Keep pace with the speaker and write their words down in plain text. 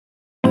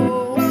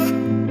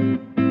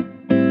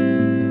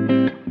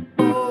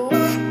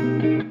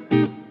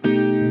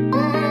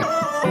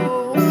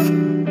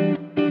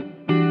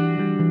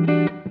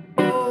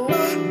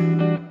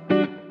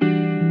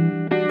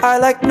I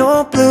like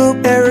no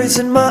blueberries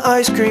in my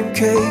ice cream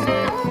cake,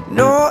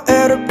 no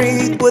air to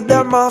breathe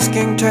without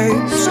masking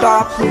tape.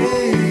 Stop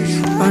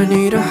please, I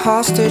need a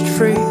hostage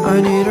free,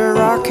 I need a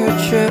rocket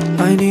ship,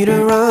 I need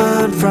to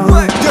run from.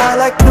 I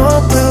like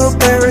no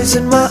blueberries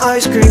in my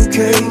ice cream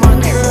cake,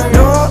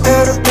 no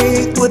air to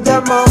breathe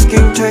without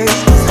masking tape.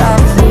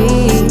 Stop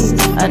please,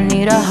 I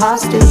need a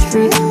hostage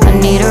free, I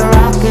need a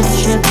rocket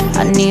ship,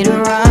 I need to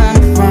run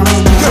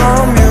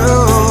from you.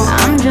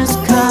 I'm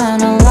just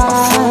kinda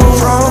lost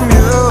From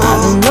you.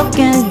 I've been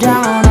looking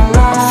down a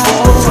lot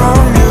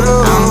From you.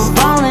 I'm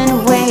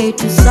falling way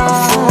too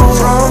soft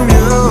From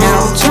you.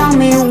 Now tell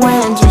me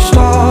when to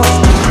stop.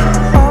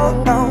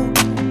 Oh, oh,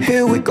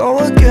 here we go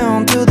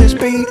again to this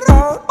beat.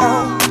 Oh,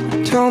 oh,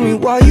 tell me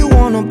why you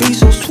wanna be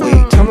so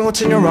sweet. Tell me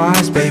what's in your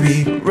eyes,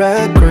 baby.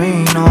 Red,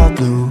 green, or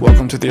blue.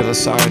 Welcome to the other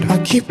side. I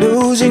keep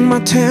losing my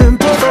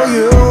temper for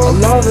you. I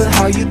love it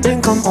how you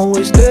think I'm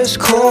always this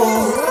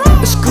cool.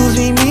 Excuse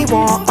me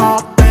more,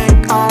 I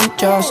think I'm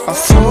just a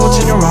fool. Tell me what's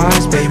in your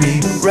eyes, baby.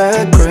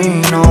 Red,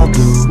 green, or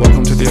blue.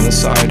 Welcome to the other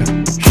side.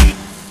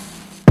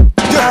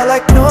 I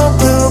like no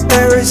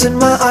blueberries in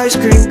my ice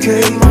cream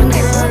cake,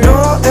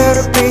 no air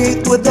to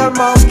breathe without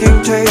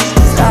masking tape.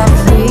 Stop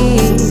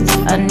please,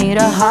 I need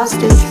a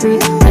hostage free,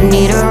 I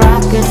need a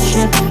rocket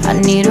ship, I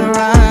need to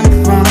run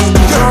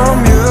From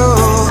you.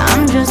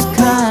 I'm just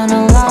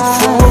kinda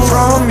lost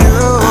From you.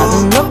 I've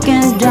been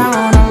looking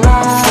down a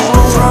lot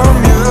From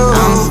you.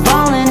 I'm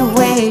falling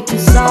way too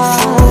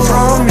soft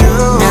From you.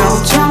 Now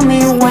tell me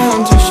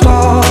when to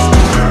stop.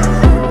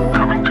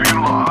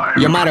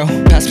 Your motto,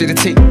 pass me the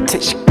tea.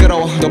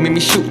 시끄러워, don't make me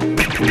shoot.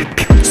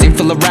 Scene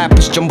full of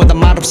rappers, 전부 다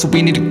말없어,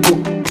 we need to go.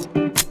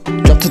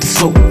 Drop to the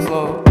floor,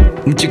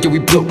 움직여 we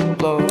blow.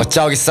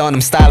 저기서 I'm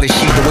stylish,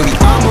 she the way we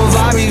I'm a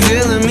vibe,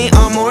 revealing me,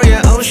 I'm more,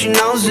 yeah, oh, she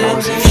knows it.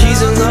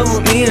 She's in love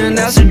with me, and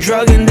that's a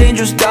drug and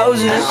dangerous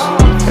doses.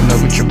 In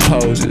love with your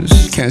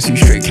poses. Can't see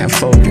straight, can't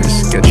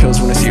focus. Get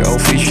chills when I see your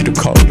old feet, you the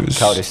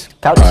coldest.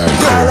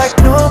 I like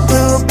no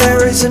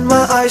blueberries in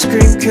my ice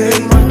cream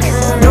cake,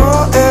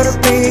 no air to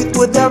breathe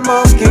without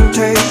masking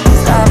tape.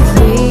 Stop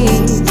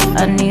please,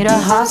 I need a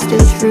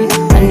hostage free,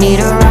 I need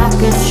a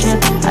rocket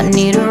ship, I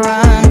need to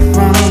run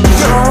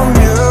From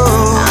you.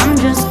 I'm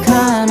just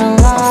kinda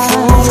lost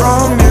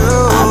From you.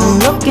 I've been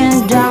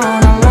looking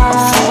down a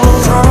lot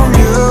From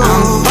you.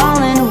 I'm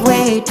falling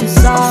way too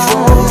soft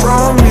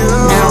From you.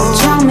 Now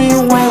tell me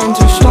when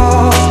to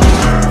stop.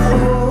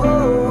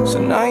 So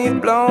now you're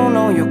blown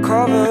on your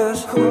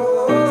covers,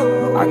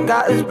 I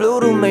got this blue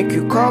to make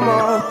you come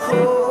up.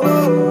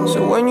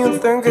 So when you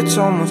think it's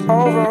almost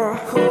over,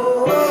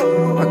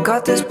 I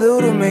got this blue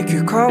to make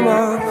you come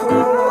up.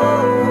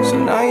 So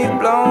now you're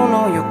blown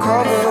on your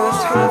covers,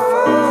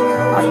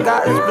 I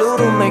got this blue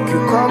to make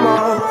you come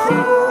up.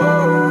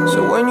 So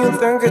when you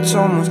think it's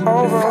almost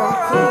over,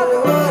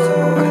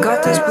 I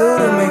got this blue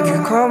to make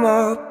you come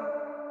up.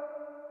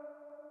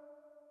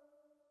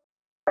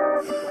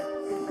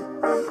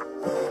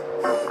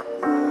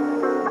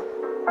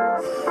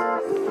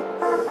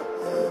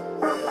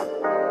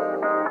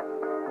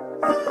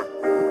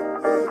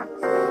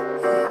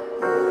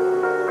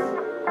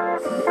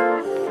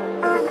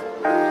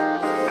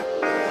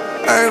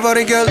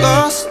 Everybody get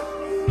lost,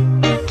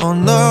 oh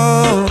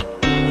no.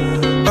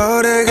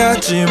 어디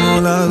갈지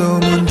몰라도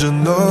먼저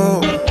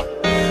know.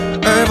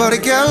 Everybody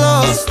get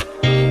lost,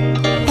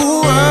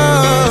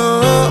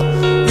 우와.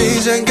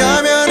 이젠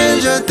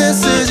가면은 절대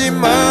쓰지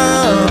마.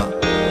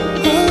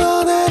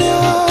 흘러내려,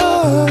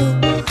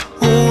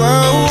 우와.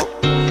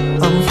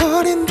 I'm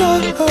falling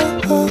down.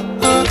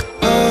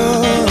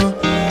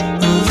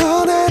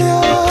 흘러내려,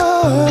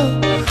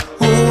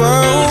 우와.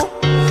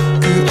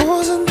 그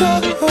옷은 다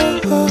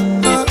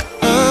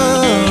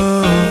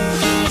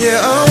yeah,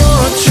 I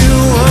want you,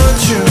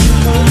 want you,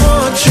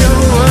 want you,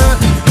 want.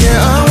 Yeah,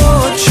 I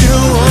want you,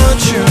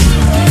 want you,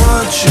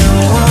 want you,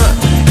 want.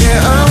 Yeah,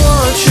 I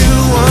want you,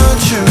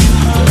 want you,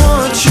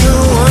 want you,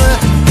 want.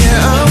 Yeah,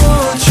 I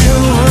want you,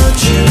 want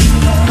you,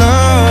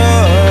 love.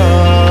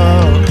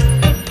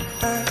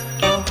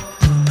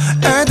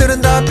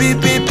 애들은 다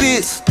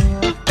삐삐삐스,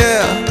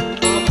 yeah.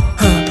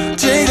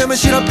 지금은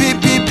싫어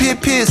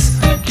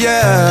삐삐삐삐스,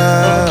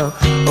 yeah.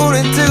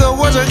 우린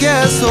뜨거워져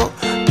계속.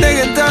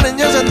 내겐 다른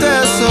여자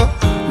됐어,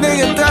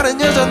 내겐 다른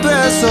여자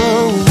됐어.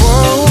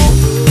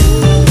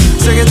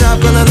 세계 다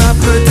변한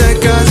아플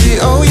때까지,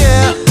 oh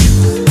yeah.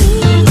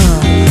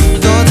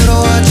 더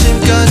들어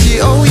아침까지,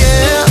 oh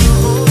yeah.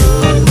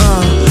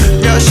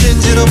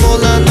 몇인지도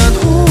몰라 난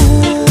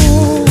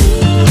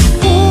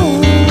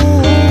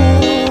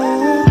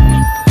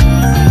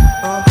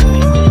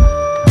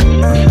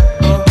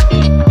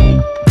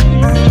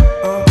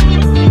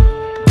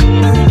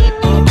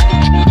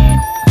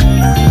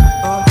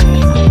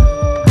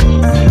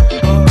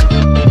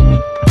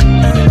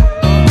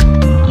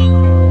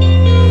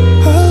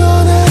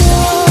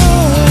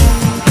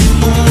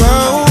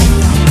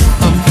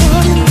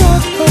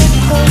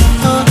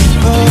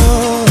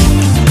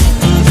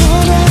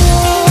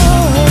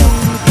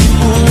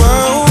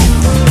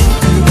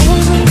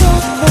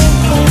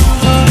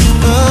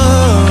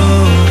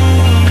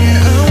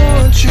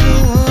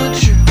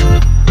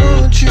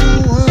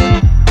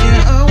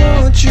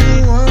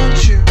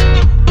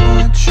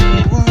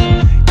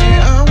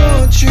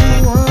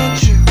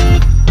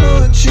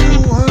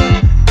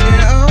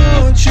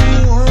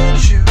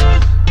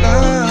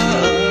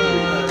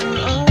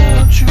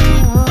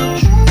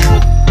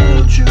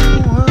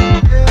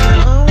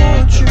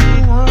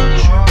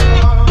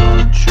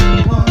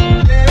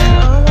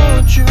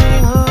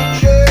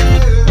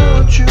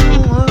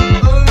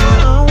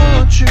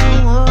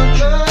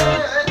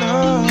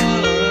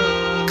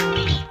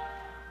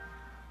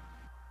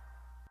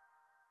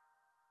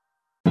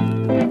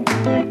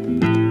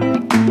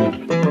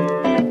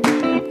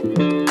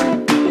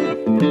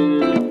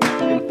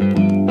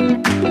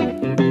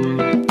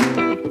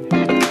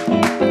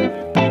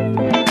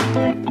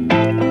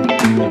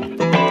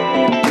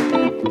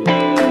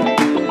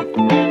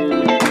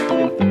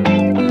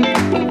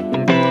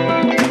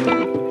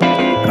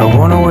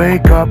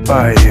up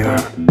by you.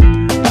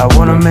 I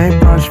wanna make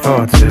brunch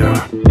for two.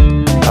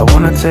 I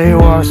wanna take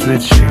walks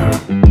with you.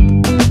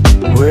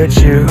 With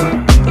you,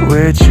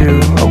 with you.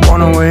 I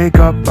wanna wake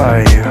up by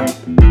you.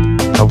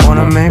 I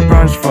wanna make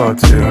brunch for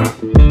two.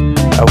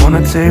 I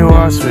wanna take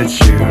walks with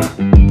you.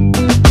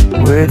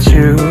 With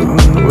you,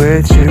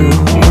 with you.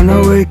 When I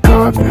wake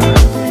up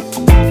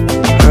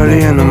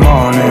early in the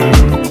morning,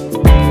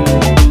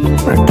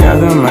 I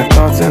gather my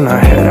thoughts and I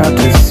head out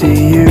to see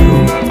you.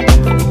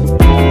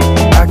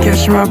 I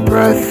catch my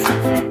breath,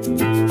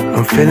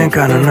 I'm feeling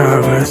kinda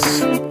nervous,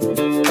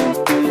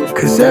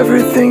 'cause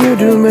everything you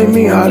do make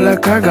me hot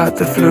like I got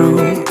the flu.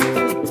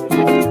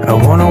 I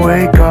wanna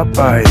wake up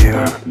by you.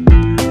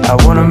 I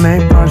wanna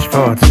make brunch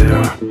for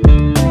two.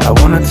 I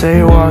wanna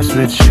take walks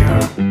with you.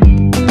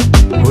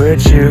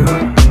 With you,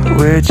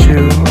 with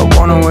you. I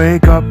wanna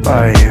wake up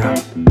by you.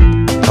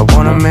 I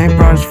wanna make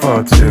brunch for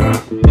two.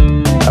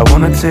 I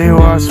wanna take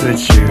walks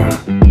with you.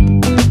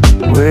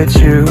 With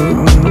you,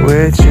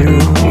 with you.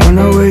 When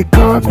I wake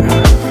up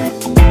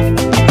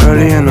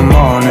early in the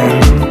morning,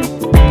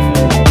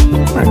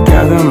 I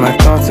gather my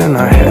thoughts and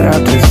I head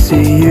out to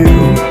see you.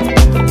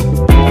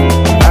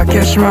 I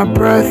catch my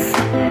breath,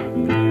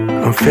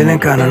 I'm feeling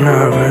kinda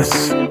nervous,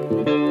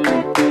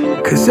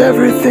 'cause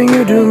everything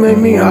you do make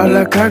me hot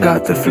like I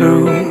got the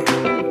flu.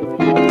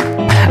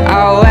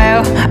 Oh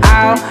well,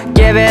 I'll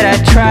give it a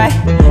try.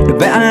 You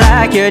bet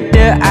like you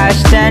do, I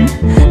stand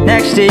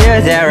next to you.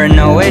 There are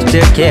no ways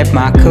to keep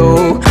my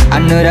cool. I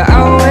knew that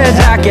always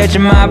I catch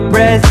my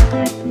breath,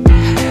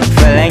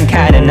 feeling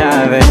kinda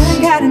nervous,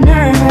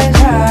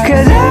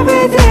 'cause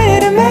everything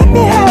to make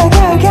me hot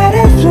like I got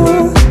a flu.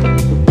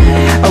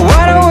 I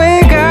wanna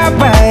wake up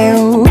by you.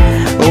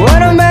 I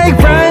wanna make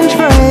brunch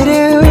for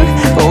you.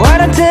 I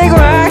wanna take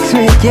walks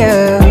with you.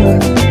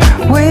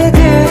 With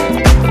you,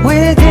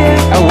 with you.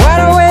 I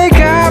wanna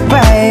wake up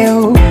by you.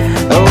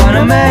 I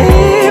wanna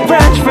make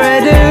brunch for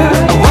you.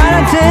 I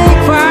wanna take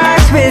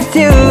walks with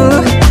you.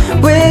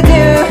 With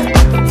you,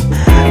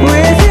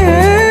 with you.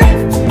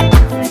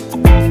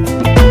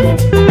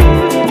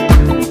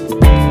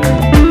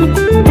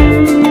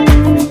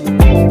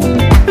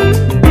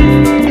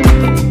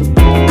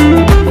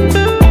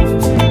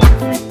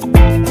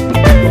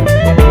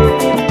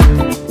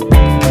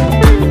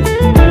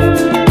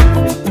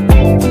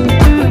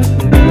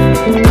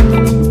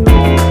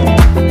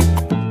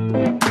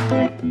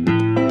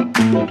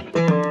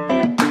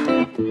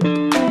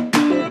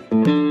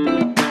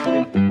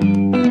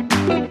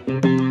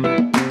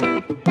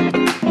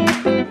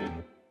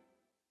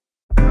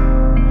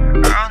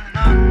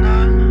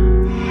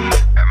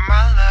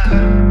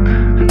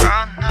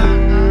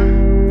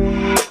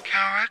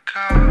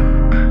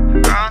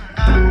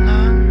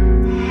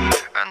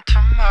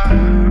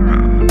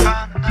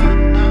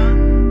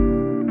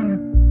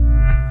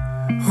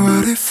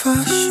 What if I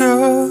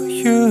show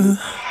you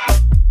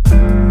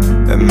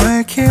and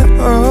make it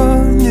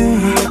on you?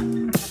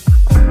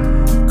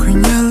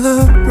 Green,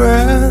 yellow,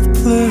 red,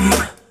 blue.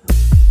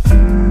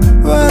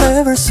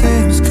 Whatever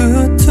seems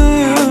good to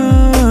you.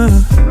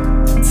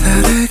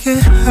 다르게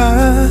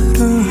하루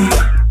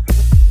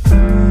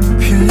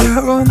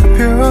빌려온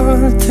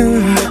별들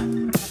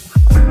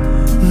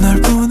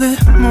널 보내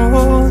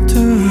모두.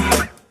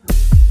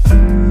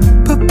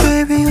 But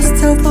baby you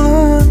still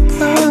blue,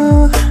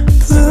 blue,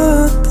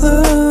 blue,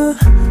 blue,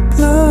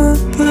 blue,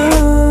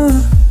 blue,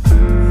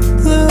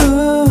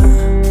 blue,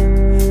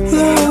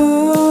 blue,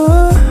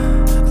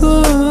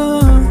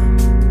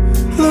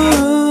 blue,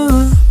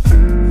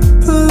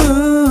 blue,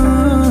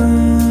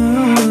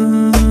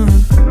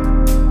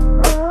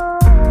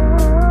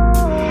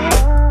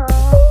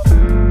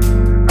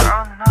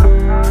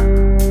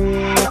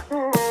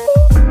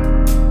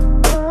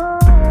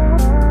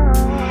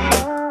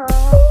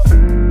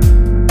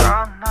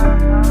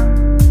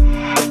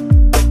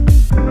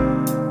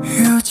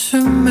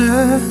 요즘에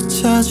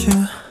자주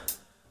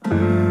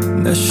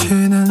내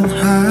쉬는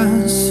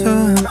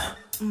한숨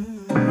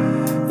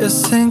You're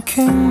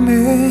sinking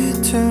me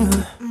too.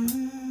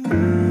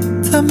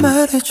 다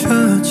말해줘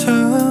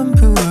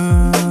전부.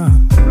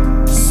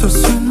 So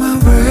swing my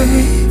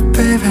way,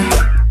 baby.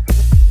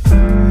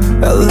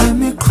 Let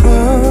me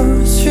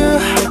close you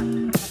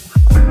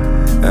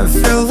and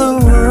feel the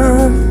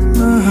world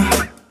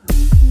move.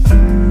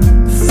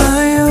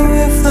 Fly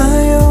away,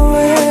 fly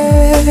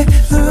away.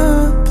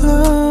 Blue,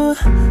 blue,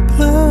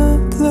 blue,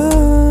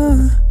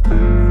 blue,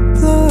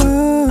 blue,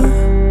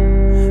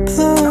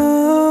 blue,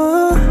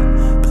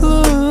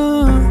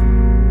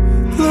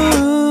 blue,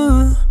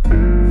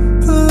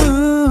 blue,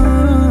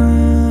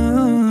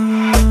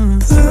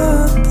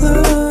 blue,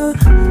 blue,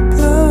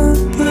 blue,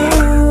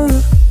 blue,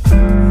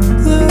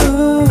 blue.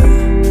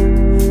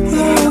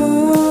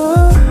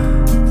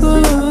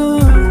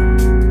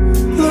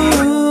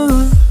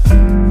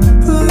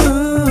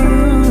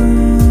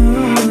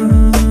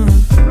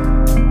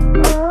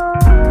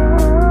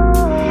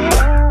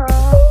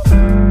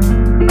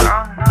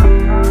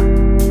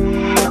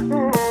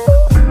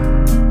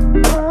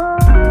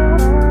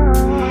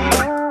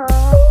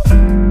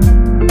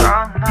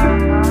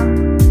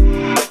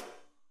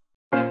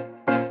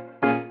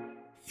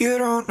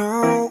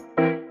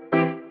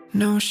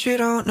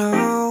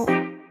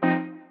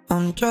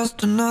 I'm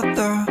just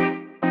another.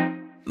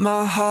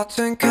 My heart's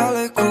in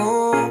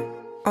calico,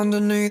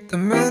 underneath the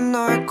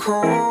midnight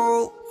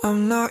cold.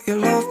 I'm not your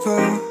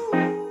lover,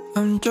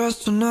 I'm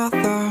just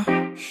another.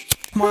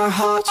 My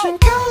heart's in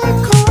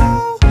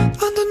calico,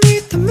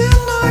 underneath the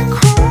midnight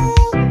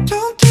cold.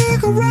 Don't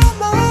dig around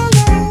my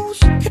nose,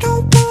 you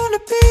don't wanna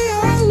be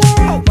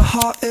alone. My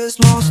heart is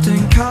lost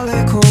in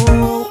calico.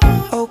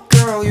 Oh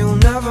girl, you'll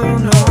never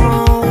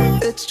know.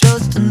 It's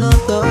just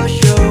another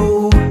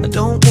show. I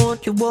don't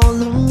want you all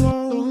alone.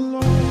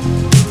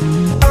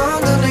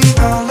 Underneath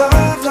our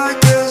love like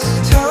this,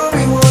 tell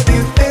me what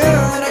you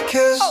feel in a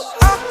kiss.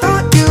 I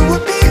thought you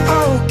would be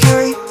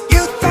okay,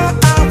 you thought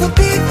I would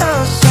be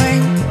the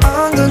same.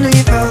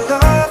 Underneath our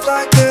love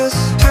like this,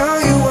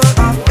 tell you what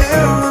I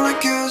feel in a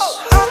kiss.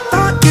 I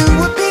thought you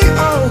would be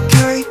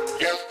okay,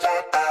 you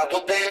thought I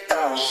would be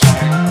the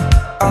same.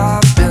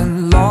 I've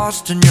been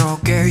lost in your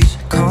gaze,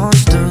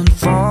 constant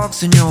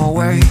fogs in your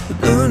way. The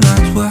blue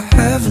nights were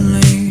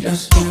heavenly,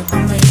 just you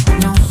and me,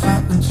 no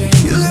certainty.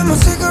 You lit my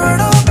cigarette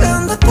up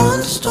in the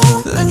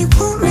thunderstorm, then you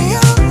put me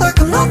out like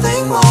I'm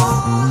nothing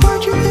more.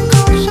 Where'd you think I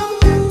was so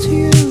into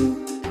you?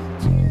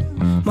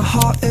 My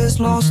heart is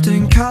lost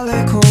in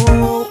calico.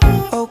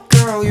 Oh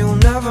girl, you'll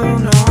never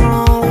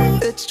know.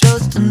 It's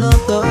just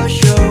another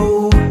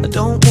show. I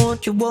don't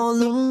want you all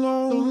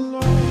alone.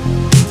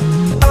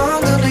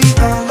 Underneath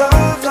our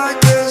love like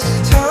this,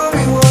 tell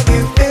me what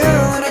you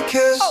feel in a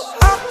kiss.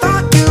 I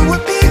thought you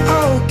would be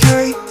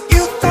okay,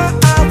 you thought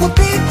I would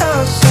be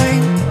the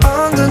same.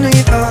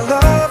 Underneath our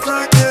love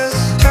like this,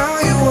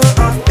 tell you what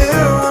I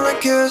feel in a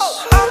kiss.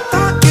 I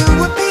thought you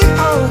would be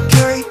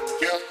okay,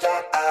 you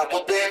thought I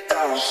would be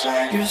the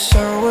same. You're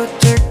so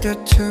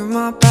addicted to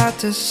my bad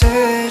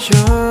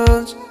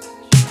decisions.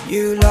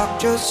 You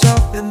locked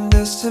yourself in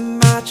this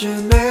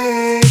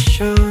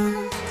imagination.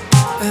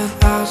 And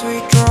as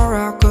we draw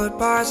our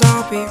goodbyes,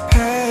 I'll be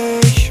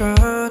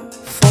patient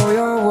for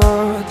your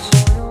words.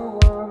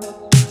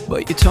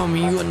 But you told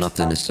me you had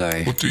nothing to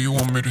say. What do you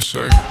want me to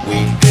say? We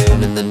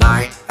hid in the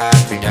night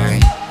every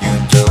day. You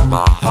took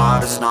my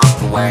heart and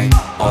snuck away.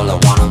 All I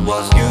wanted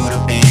was you to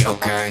be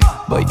okay.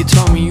 But you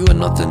told me you had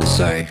nothing to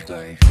say.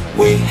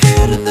 We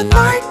hid in the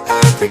night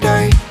every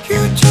day.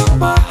 You took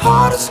my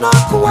heart and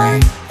snuck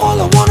away.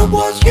 All I wanted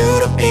was you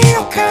to be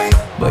okay.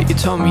 But you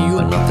told me you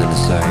had nothing to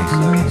say.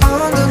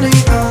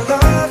 Underneath our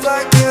love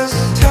like this,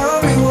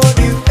 tell me what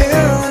you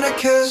feel in a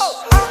kiss.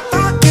 I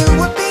thought you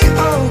would be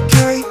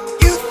okay,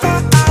 you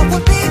thought I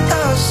would be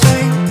the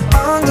same.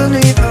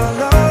 Underneath our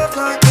love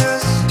like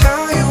this,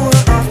 tell you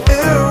what I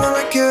feel in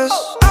a kiss.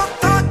 I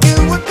thought you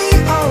would be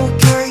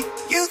okay,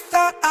 you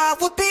thought I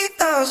would be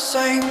the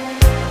same.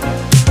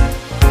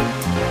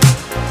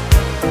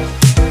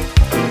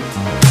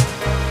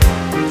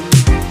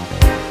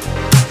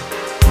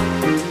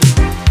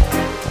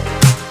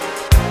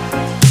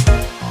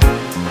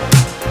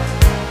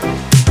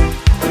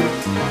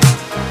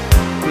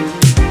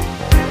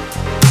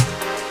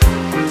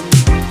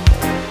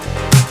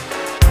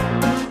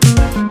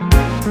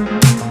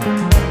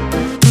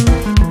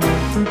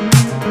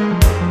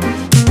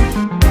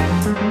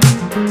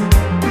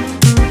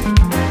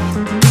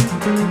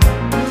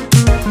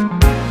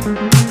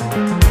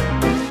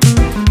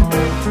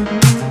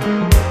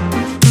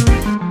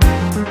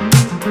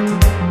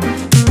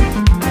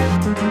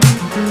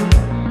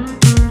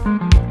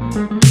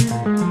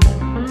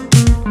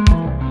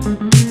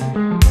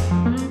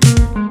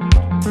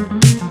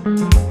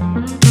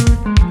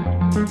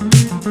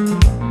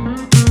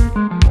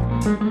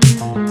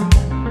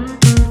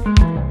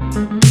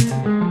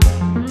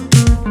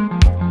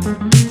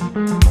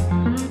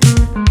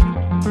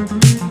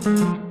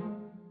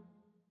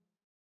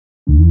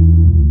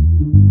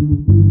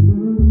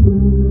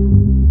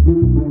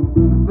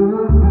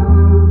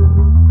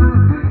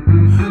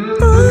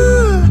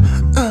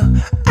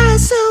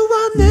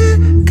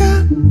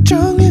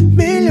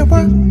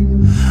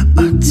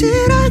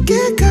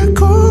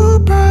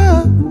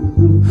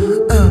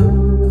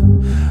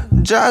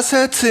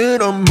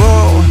 자세트로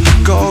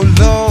go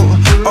low,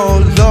 oh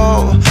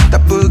low.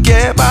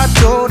 나쁘게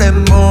봐도 돼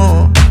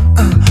뭐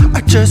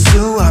어쩔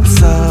수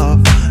없어.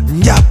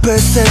 옆을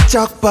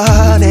슬쩍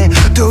뻔해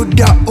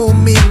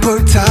두려움이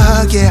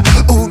불타게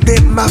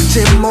우리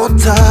막지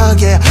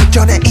못하게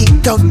전에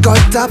있던 걸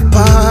다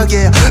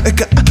파게.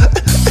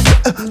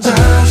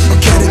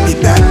 Can it be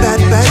bad, bad,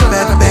 bad,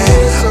 bad,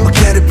 bad? Or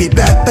can it be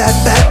bad, bad,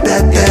 bad,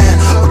 bad,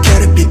 bad? Or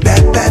can it be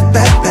bad, bad,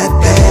 bad, bad,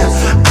 bad?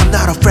 I'm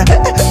not afraid.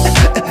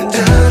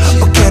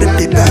 Or can it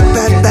be bad,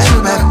 bad,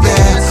 bad, bad,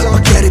 bad? Or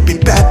can it be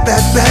bad,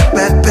 bad, bad,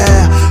 bad,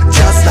 bad?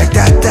 Just like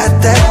that,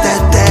 that, that,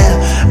 that, that.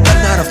 I'm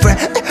not afraid.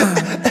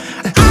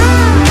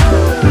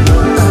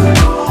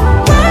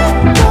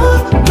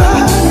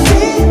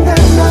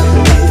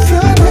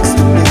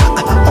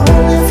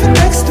 If you're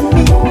next to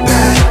me,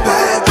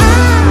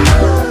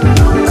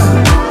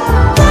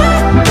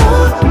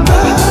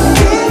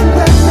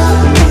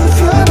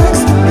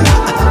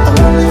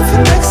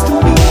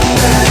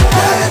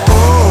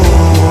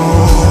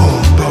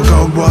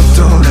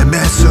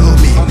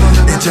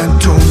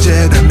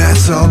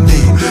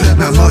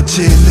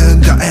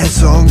 씻는다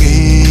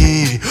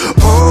애송이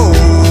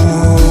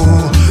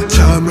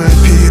참을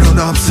필요는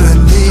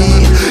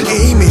없으니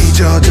이미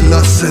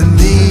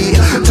저질렀으니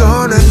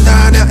더는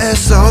나냐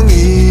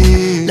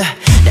애송이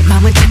내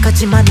맘은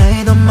착하지만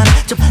너의 놈만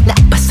좀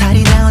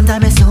나빠살이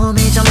나온다면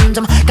숨이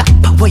점점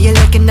가빠. Way you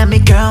looking at me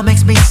girl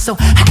makes me so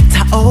hot.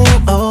 Oh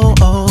oh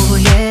oh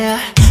yeah.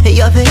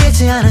 옆에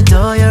있지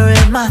않아도 you're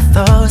in my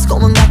thoughts.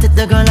 꿈은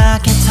같았던 girl I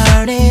can't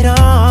turn it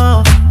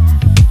off.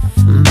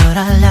 But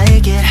I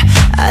like it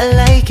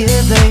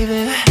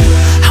baby.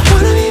 I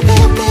wanna be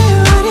baby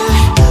with you.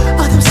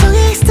 어둠 속에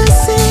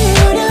ecstasy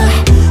with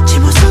you.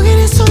 침묵 속에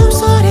내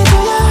숨소리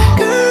들려.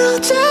 Girl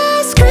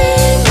just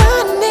scream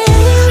my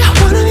name. I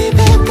wanna be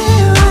baby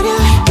with you.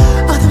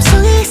 어둠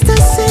속에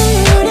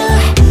ecstasy with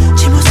you.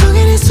 침묵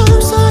속에 내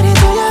숨소리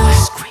들려.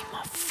 Scream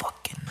my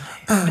fucking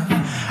name. My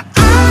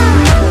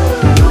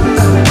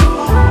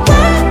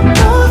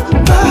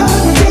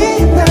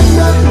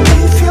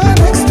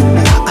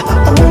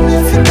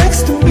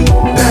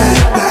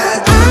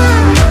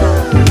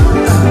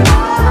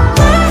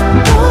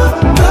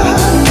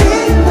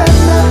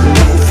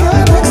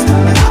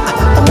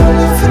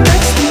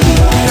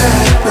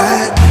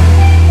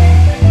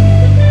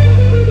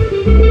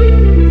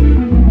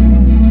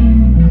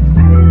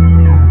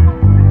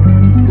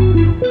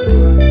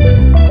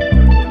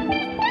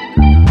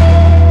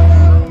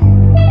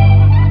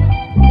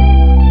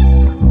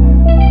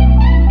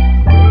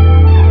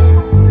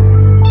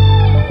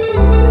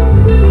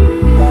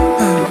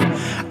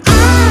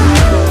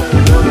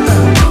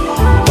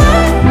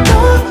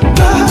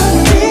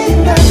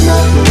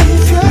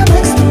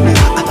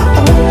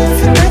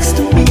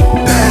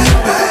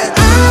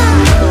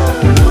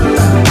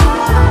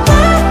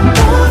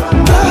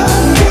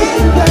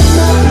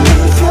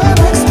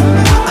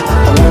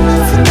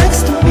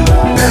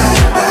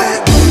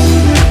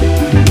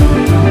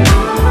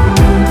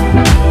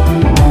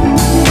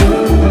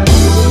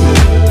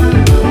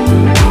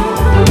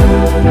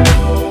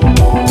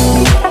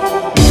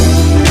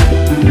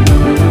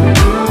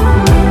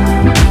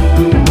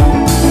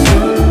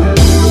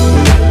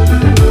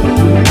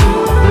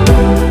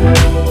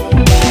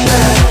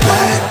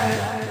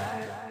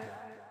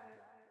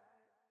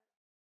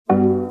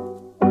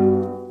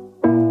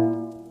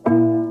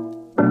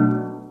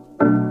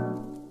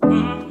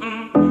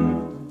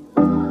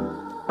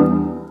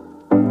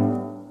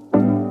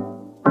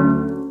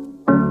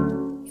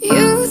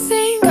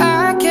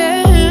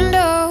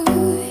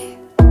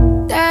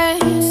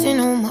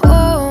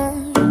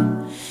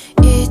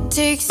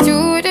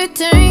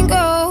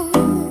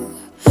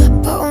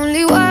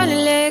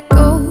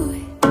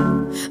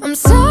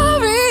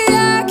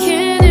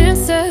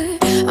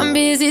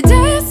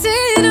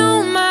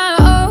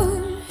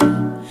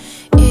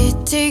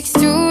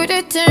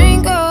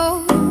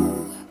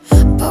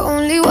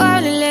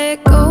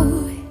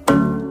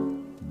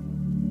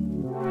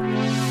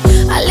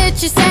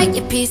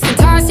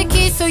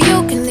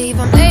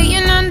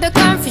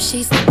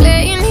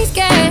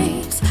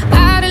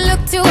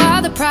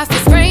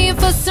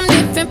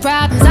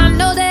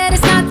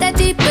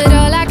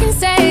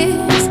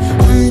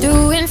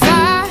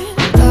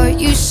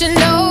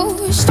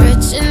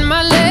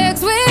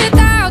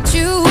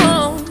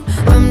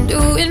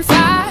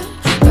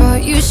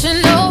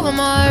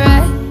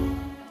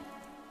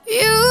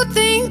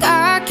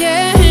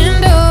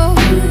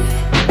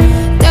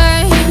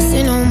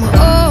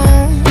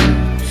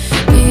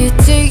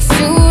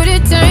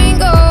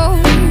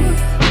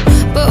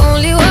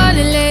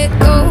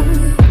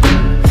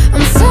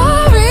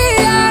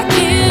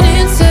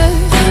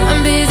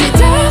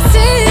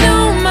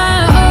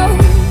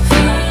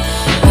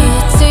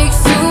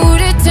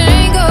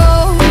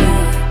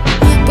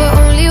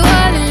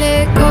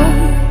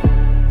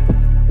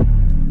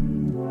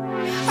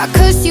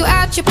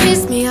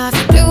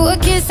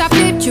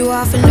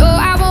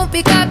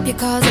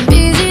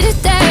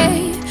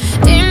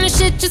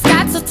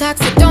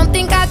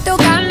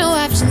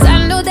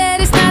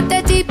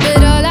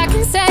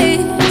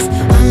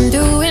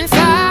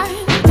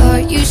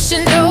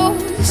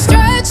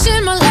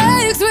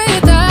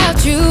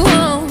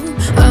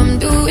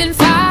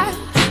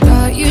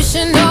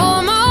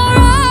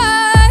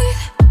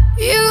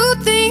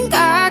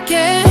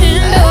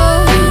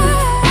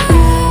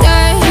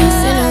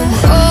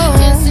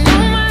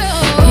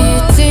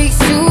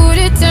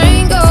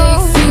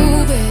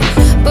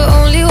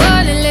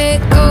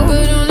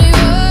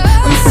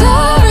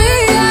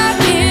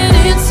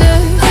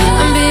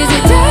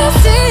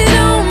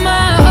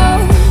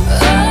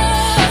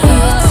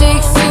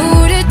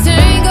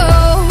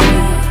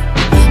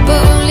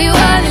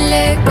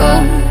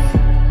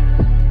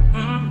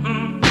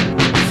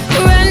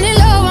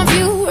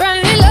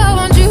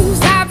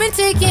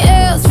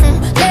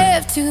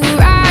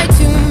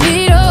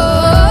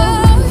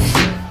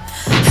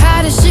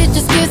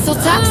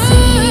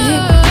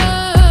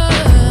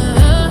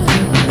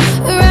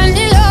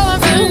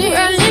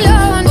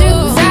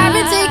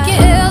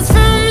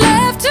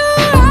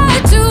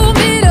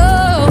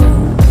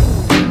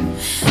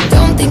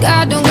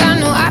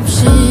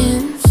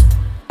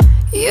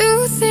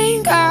you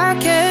think I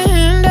can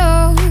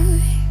handle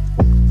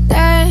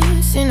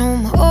dancing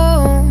on my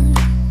own?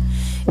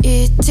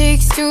 It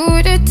takes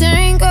two to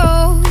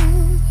tango,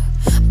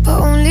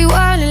 but only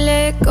one to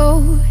let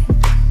go.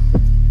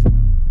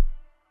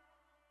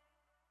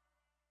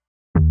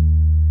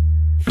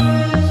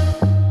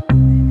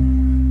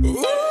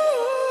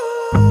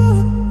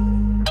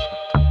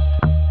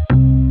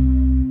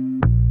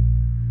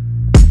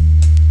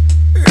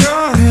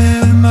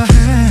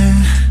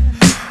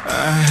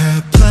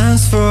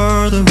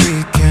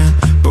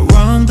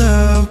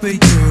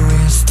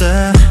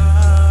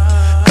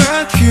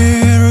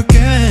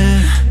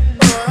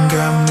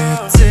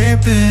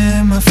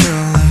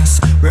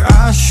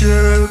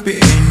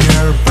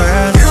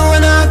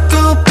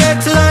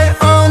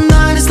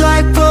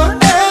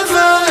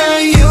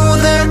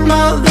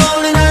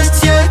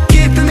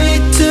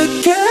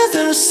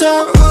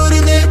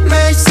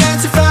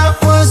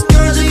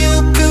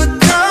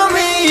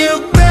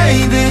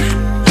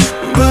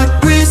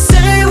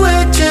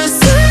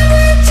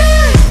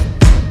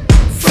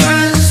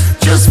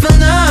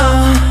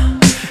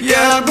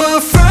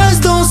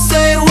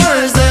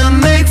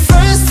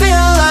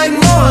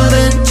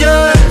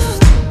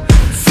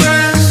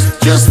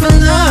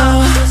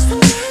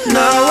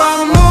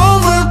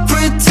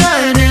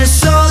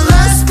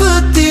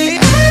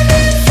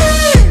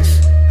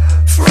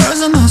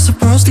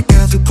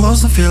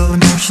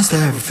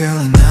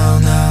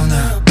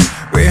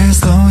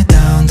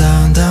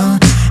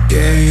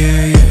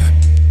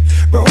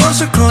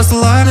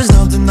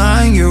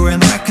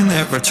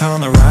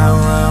 Turn around,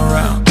 round,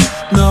 round.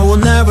 No, we'll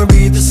never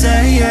be the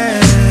same.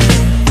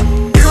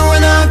 You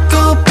and I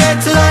go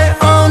back to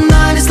like all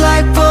night. It's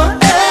like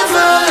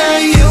forever.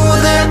 And you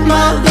let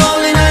my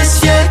lonely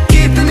nights, yeah,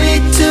 keeping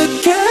me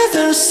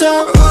together.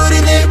 So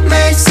wouldn't it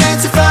make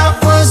sense if I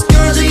was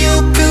yours and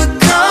you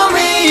could call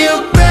me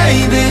your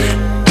baby?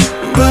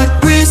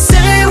 But we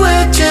say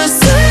we're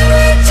just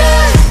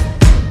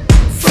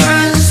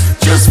friends,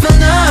 just for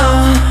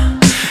now.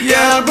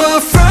 Yeah,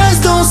 but friends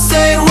don't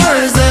say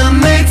words that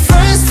make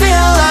friends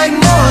feel like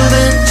more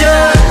than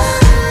just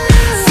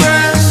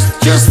friends,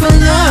 just for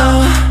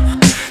now.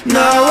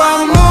 Now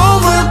I'm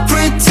over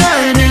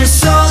pretending,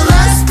 so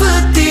let's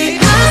put the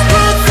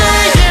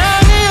everything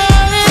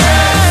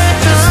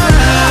just for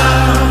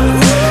now.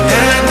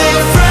 And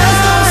if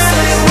friends don't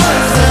say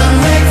words that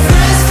make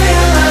friends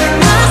feel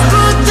like more than just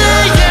for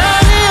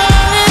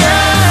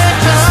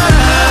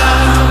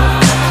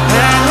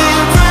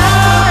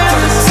now.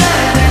 And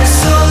if we're pretending,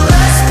 so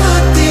let's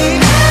put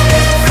the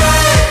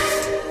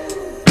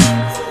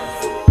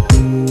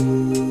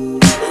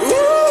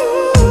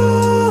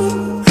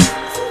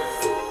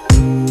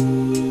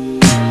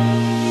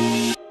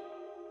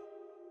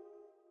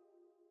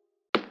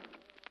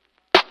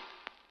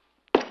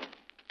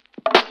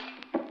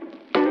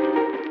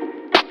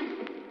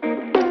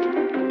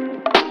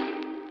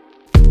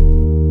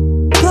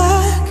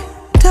black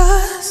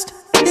dust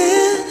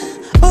in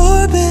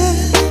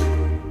orbit,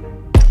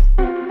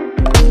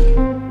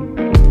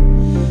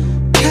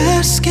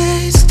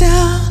 cascades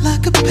down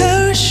like a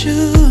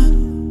parachute,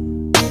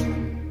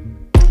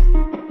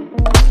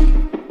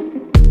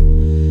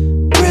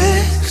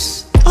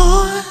 bricks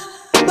on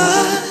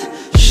my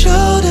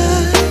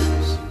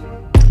shoulders.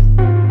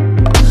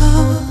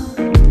 Oh,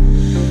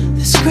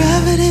 this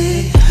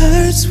gravity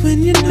hurts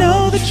when you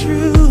know the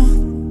truth.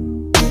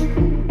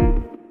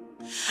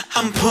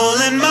 I'm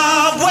pulling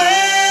my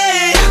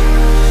weight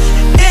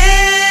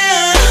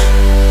in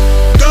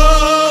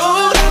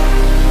gold.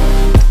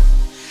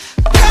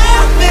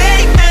 Call me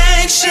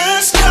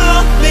anxious,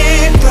 call me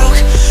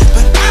broke,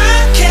 but I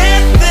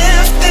can't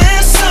lift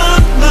this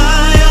on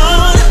my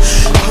own.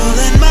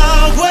 Pulling my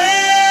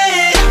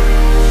weight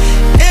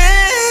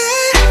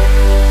in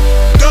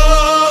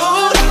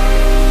gold.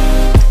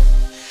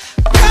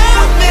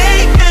 Call me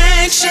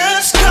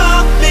anxious,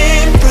 call me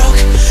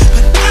broke,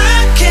 but I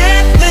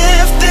can't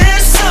lift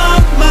this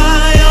on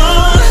my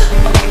own.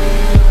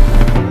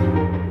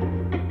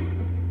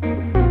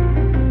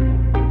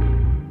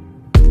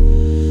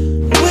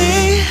 We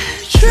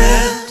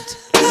drift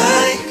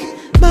like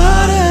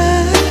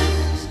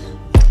martyrs.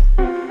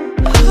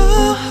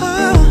 Oh,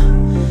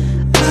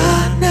 I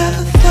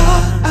never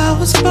thought I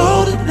was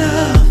bold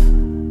enough.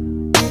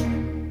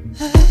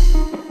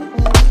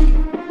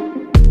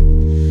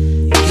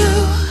 You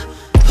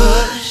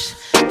pushed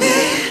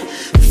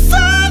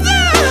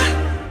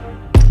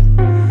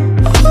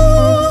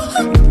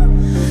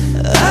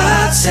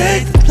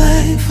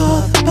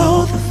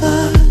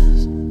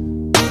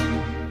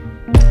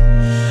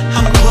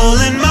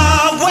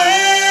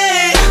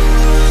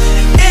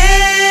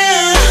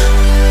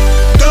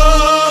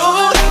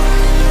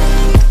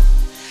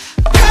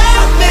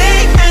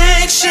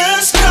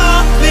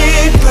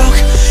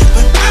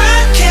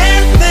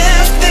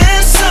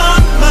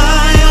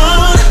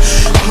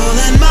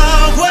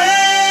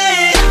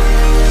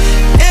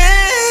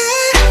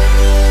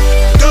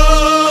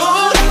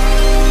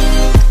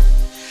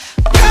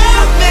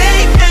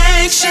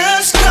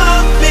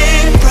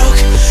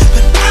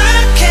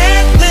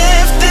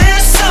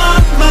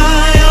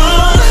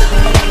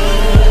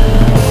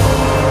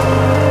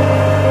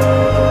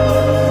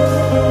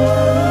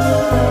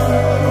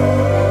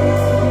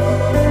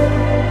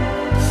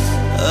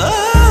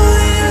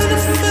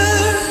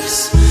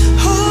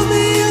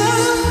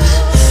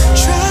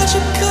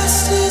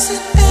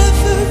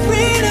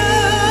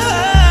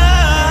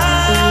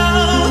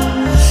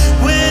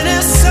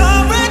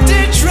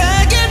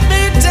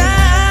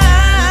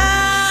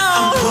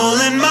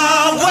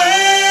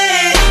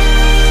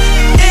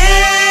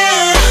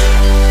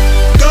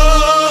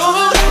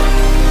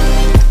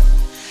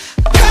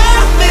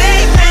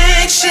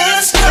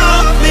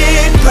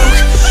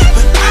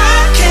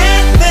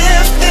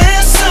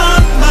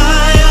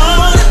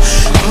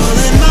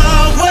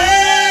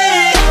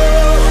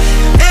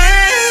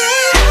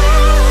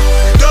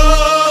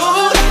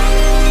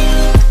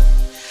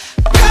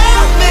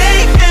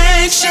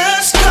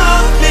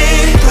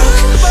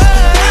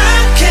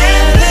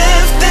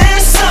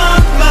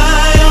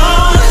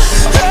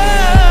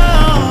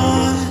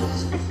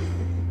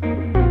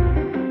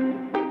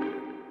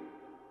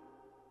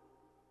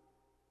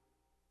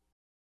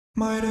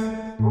Color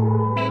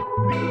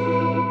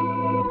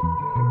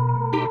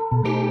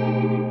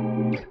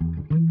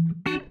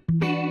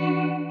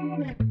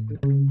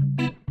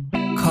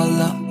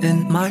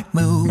in my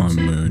mood,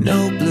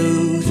 no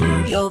blues.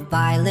 Your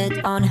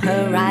violet on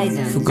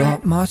horizon.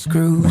 Forgot my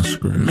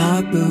screws,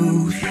 my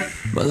booze.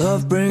 My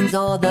love brings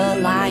all the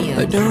lions.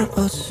 I don't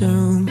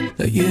assume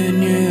that you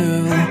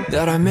knew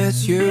that I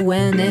miss you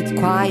when it's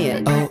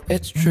quiet. Oh,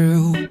 it's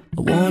true.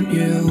 I want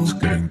you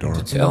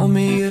to tell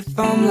me if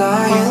I'm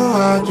lying. Oh,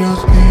 I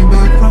just came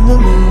back from the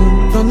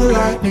moon, from the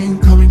lightning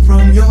coming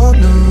from your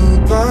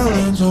nude.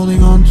 Violence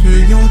holding on to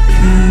your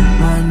tune.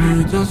 My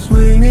moods are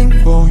swinging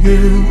for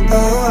you.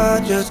 Oh,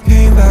 I just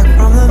came back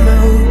from the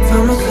moon,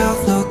 found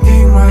myself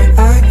looking right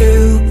at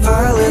you.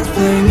 Violence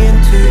playing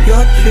into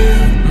your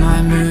tune.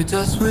 My moods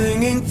are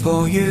swinging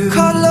for you.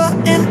 Color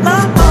in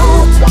my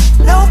bones,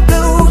 no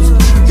blues.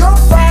 Your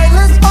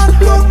violence on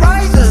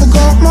horizon.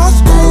 Forgot my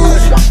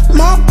screws,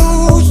 my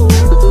booze.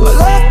 My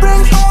love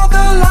brings all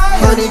the light.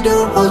 Honey,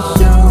 don't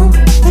assume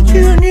that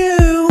you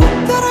knew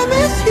that I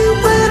miss you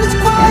when it's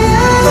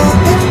quiet. Oh,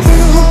 it's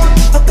true.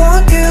 I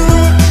want you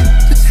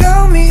to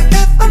tell me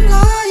if I'm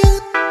lying.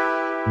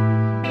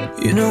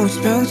 You know we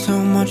spend so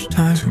much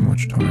time,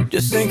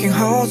 just thinking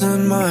holes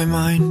in my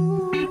mind.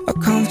 Our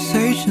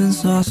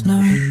conversations last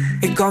night,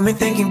 it got me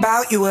thinking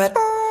about you at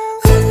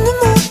in the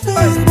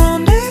morning,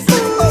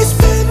 rendezvous. You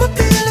spin my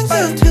feelings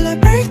until I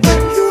break.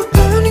 You were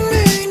burning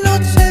me,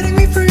 not setting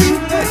me free.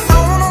 I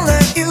wanna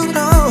let you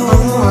know.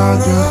 Oh, I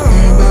just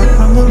came back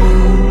from the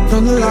moon,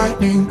 from the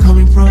lightning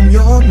coming from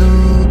your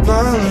nude.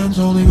 Violence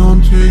holding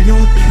on to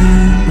your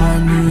tune. My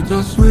moods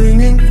are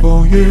swinging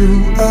for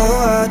you.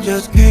 Oh, I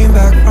just came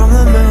back from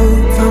the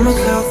moon, found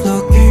myself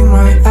looking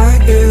right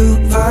at you.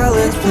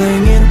 Violence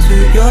playing into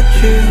your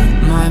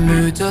tune. My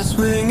moods are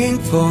swinging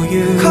for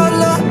you.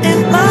 Color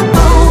in my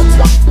bones,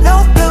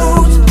 no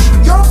blues.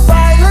 Your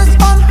violence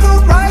on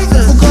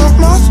horizon. Forgot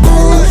my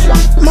screws,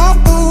 my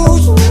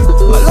booze.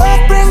 My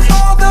love brings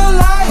all the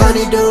light.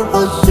 Honey, don't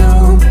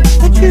assume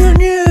that you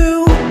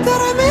knew that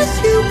I miss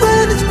you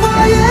when it's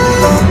quiet.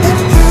 Oh,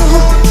 it's true.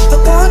 I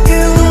want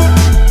you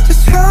to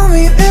tell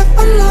me if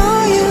I'm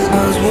lying.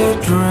 As we're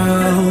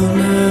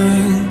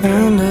drowning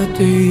in the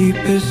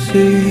deepest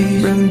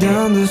seas, bring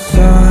down the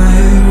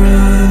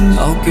sirens.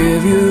 I'll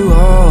give you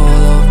all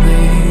of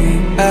me.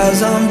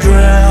 As I'm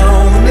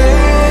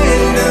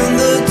drowning in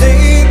the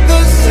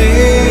deepest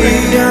sea,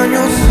 bring down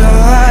your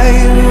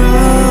sirens.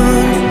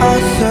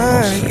 I'll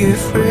set you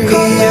free.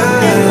 Color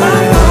in my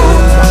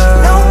bones,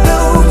 no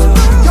blues.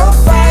 Your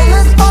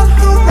violence on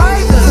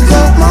horizon.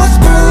 Forgot my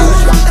screws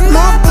and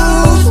my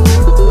booze.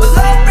 My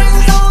love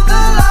brings all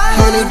the light.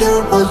 Honey,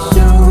 don't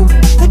assume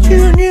that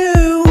you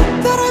knew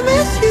that I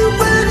miss you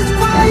when it's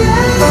quiet.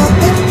 Oh,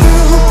 it's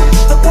true.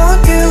 I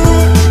want you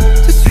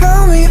to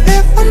tell me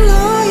if I'm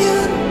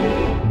lying.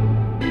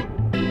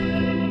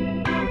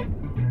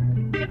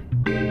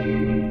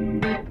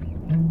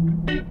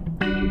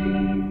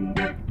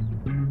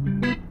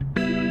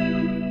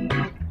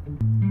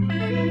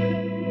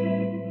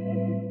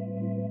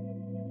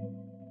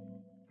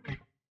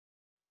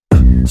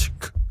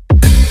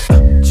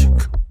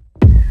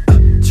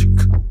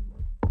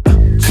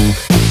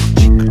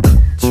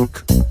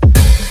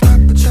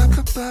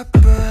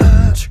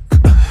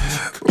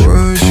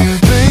 Where's you,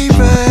 baby?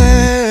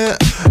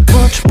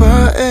 What you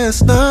buy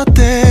is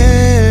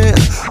nothing.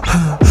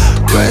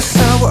 Rest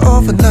hour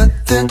over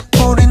nothing.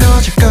 우린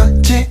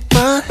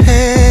어제까지만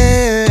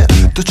해.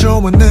 또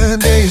좋아하는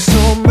내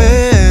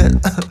소맨.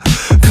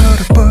 별을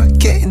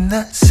볼게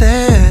있나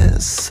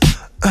sense.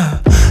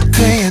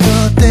 Day and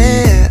all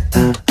day.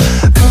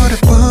 불을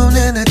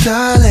뿜는 내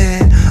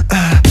darling.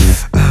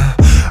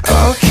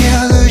 Okay,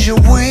 I lose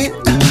your weight.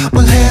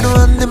 뭘 해도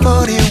안 내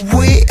머리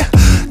위.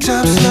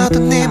 잠시 나도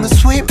님은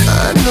sweet.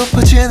 안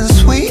높아지는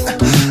sweet.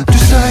 둘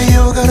사이에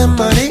오가는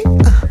말이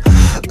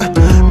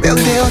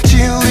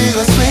명되었지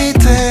우리가 sweet.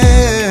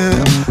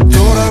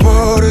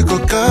 돌아버릴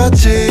것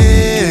같지.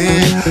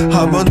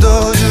 한 번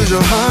더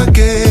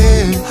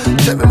주저할게.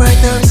 Tell me right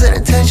now, is it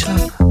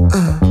intentional?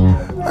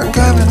 안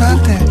가면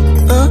안 돼.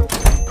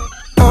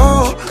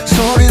 Oh,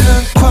 소리는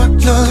콱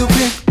너도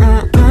빅.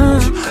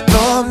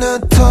 너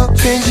없는 턱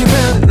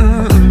빈지면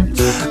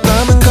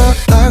남은 것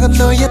나간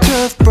너의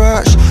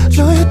toothbrush.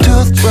 너의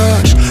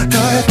toothbrush,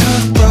 너의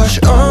toothbrush.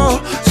 Oh,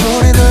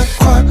 소리는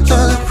콱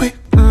너도 빅.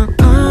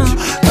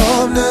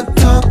 너 없는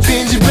턱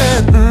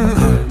빈지면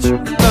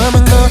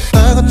남은 것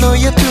나간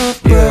너의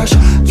toothbrush.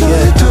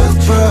 너의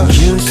toothbrush.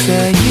 You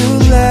say you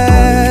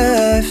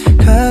left,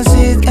 cause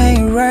it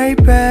ain't right,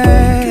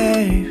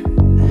 babe.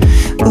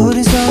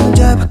 우린 손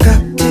잡아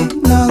같이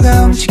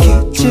너가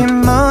움직이지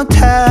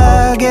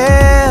못하게.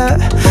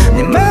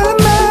 네 말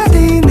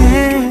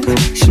한마디는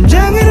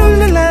심장을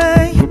울려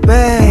like a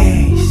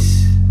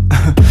bass.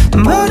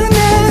 뭐든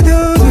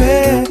해도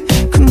돼.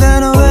 근데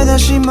너 왜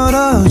다시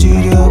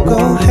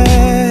멀어지려고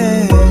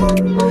해.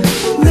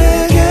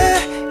 내게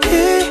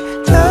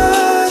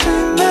이러지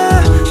마.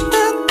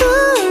 나도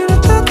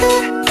이렇게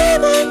내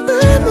맘을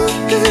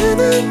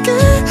모르는 게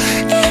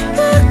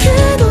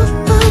이렇게도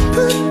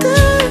아픈데.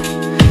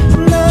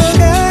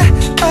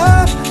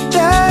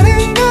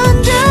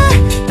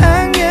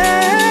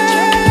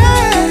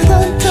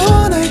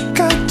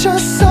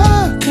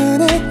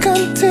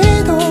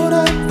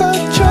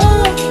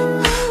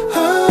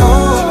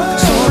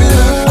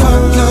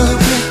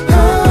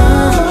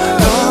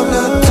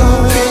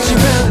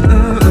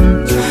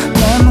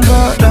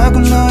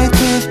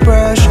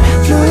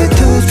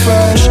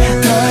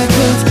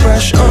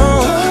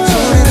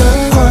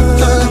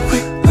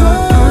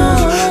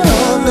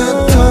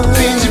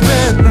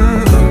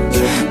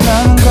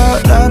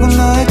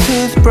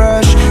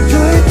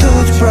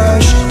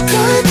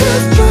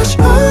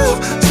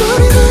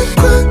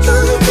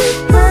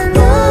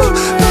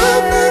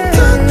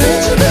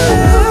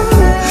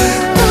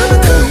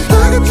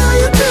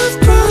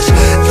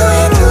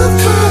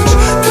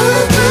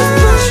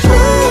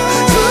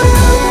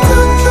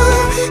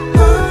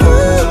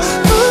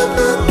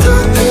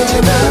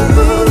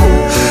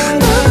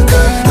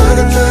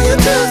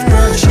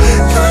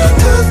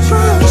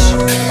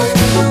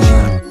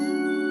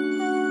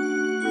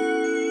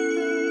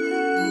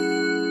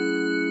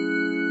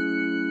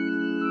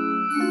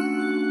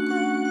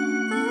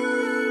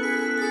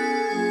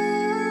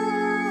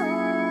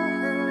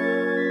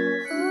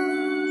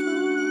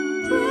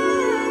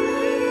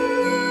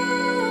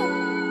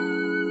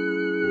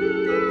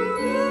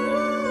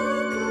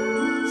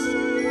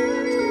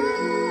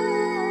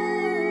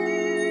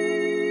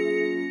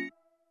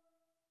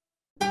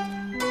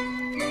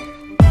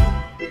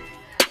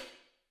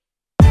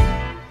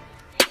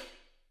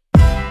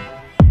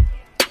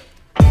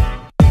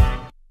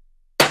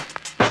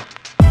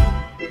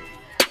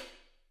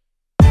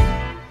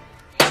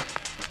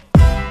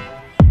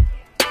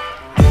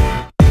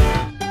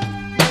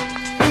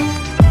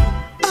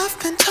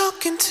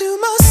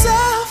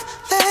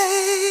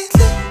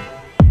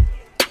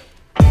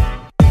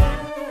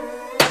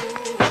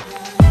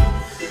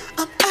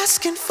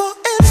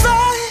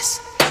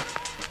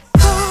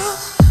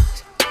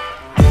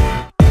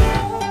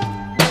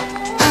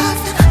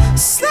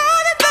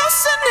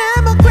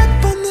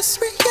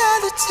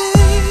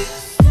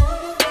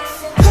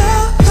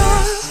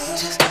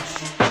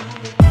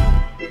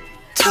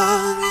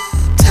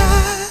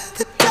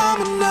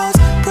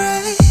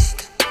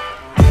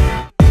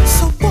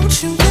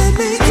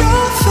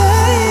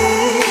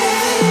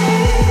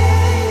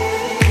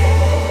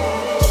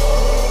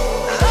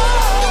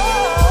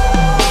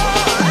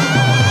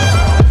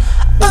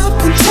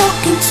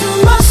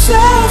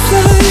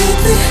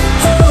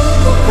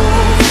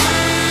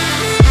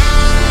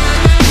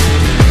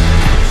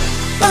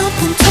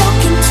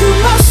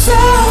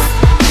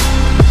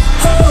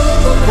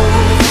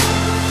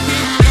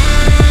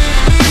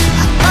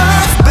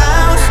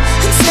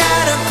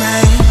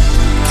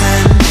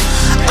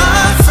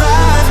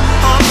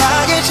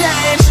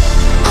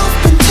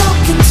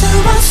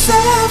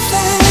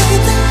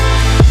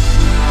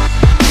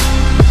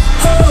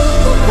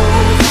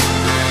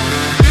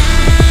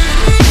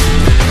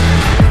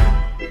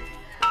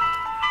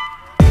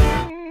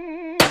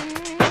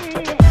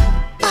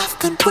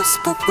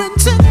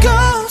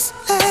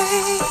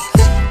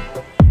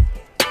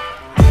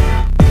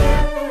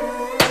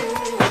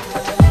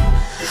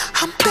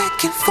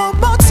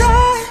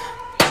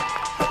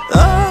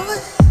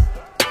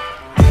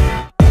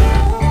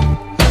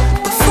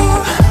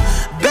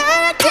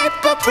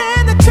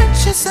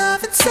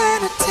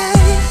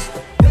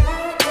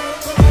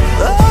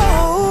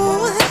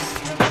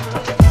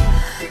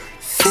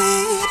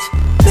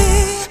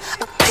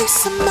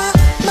 peace of my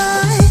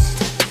mind.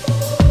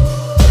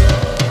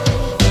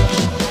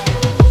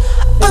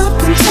 I've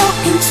been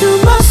talking to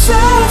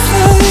myself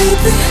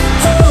lately.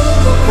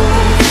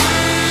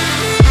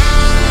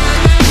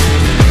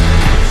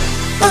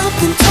 I've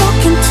been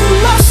talking to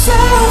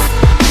myself.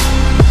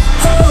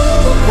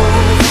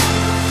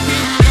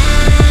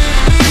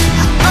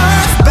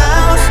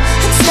 Earthbound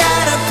and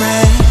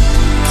scatterbrained,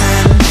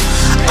 and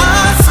I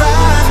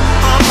thrive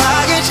on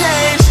pocket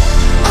change.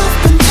 I've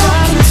been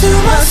talking to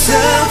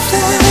myself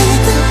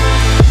lately.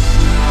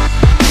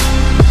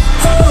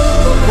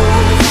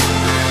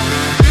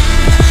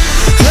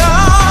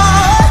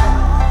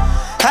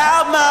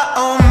 How my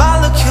own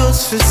molecules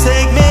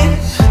forsake me.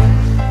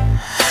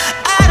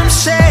 Atoms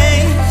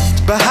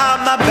shaped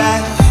behind my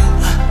back.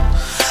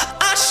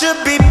 I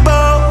should be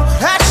bold,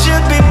 I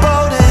should be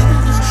bold in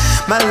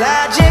my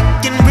logic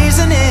and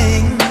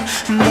reasoning,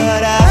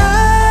 but I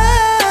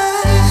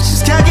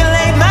just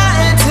calculate my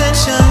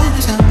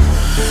intentions.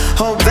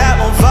 Hope that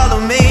won't follow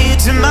me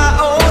to my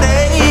old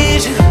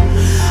age.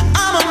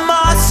 I'm a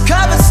moss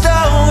covered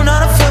stone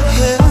on a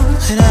foothill,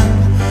 and I'm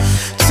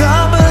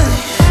tumbling,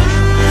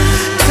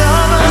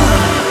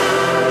 tumbling.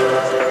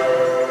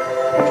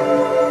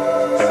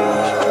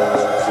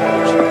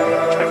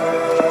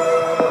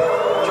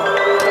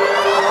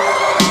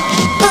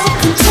 I've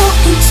been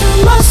talking to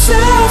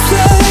myself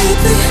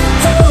lately.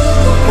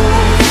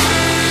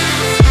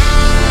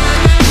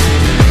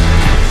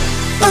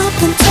 I've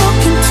been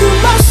talking to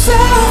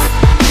myself.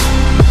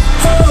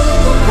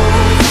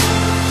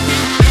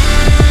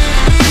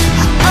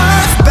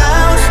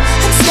 Earthbound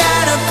and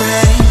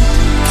scatterbrained,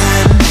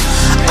 and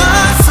I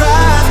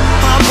thrive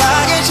on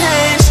pocket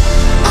change.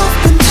 I've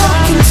been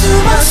talking to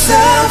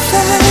myself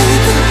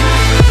lately.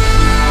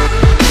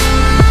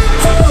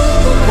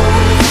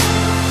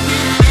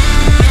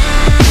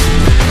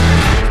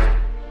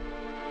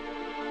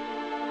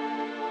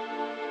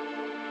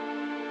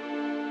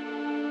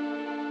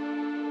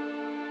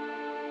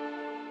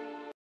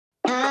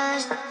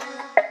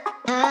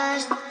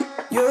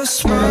 You're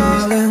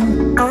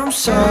smiling, I'm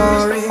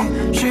sorry.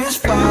 She's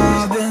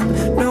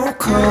vibing, no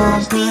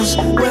compass.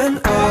 When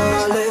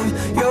I live,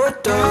 you're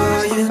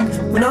dying.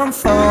 When I'm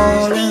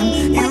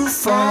falling, you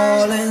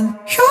falling.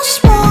 You're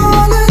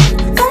smiling,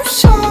 I'm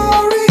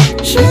sorry.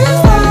 She's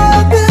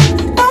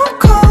vibing, no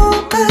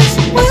compass.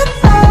 When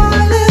I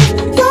live,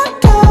 you're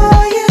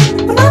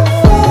dying. When I'm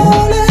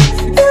falling,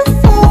 you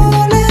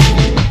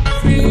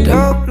falling.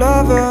 Dope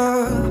lover,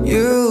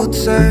 you'd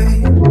say.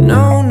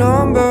 No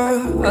number,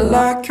 I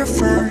like your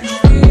first.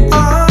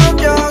 I'm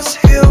just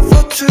here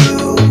for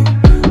two,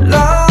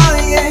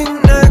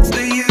 lying next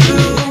to you.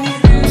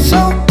 So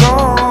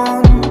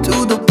gone,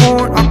 to the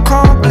point I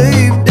can't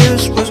believe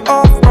this was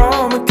all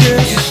from a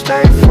kiss. You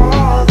stay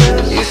for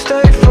this, you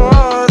stay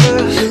for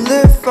this, you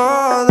live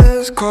for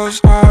this, cause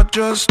I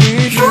just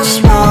need you. You're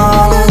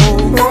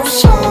smiling, I'm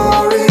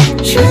sorry.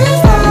 She's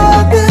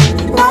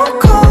vibing, no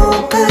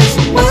compass.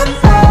 When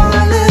I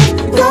live,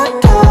 you're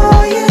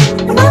dying.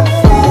 When I'm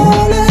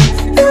falling,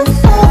 you're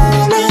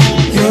falling.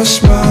 You're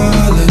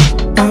smiling,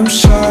 I'm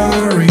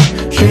sorry.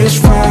 She's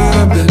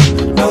vibing,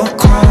 no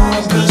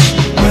compass.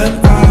 When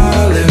I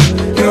live,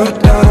 you're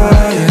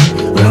dying.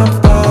 When I'm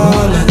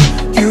falling,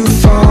 you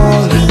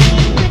falling.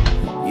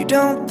 You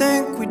don't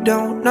think we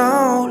don't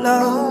know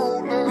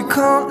love. We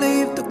can't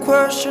leave the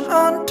question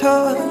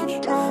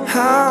untouched.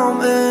 How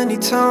many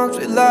times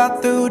we lie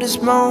through this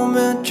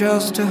moment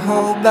just to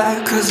hold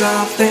back? Cause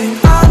I think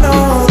I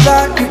know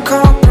that you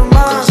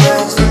compromise.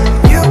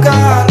 You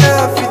got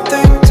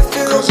everything to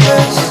feel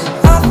this.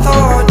 I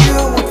thought you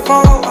would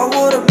fall, I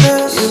would've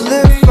missed. You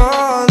live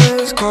for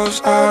this,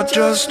 cause I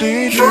just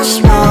need you. You're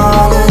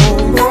smiling,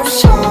 I'm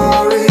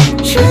sorry.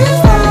 She's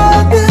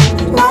vibing,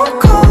 no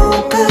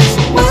compass.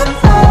 When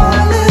I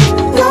live,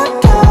 you're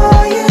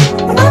dying.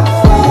 When I'm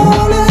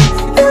falling,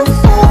 you're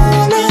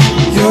falling.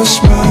 You're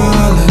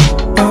smiling,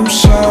 I'm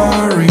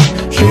sorry.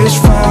 She's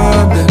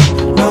vibing,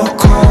 no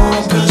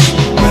compass.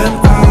 When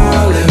I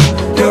live,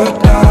 you're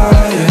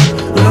dying.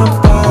 When I'm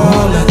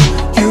falling,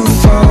 you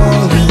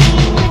falling.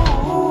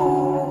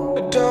 A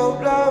dope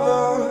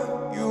lover,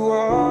 you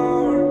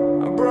are.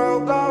 A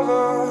broke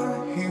lover,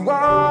 he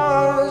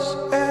was.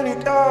 And he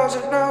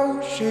doesn't know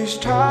she's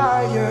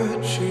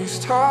tired, she's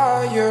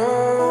tired.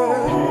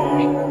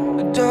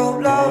 A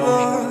dope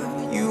lover,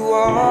 you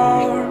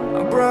are.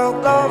 A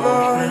broke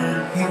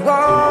lover, he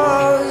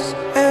was.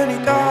 And he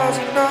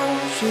doesn't know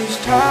she's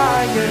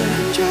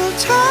tired, you're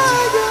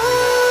tired.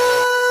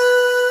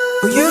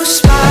 Well, you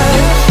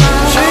smile,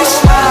 she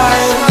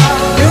smiles.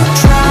 You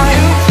try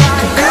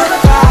to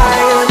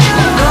goodbye.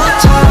 No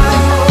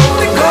time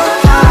to go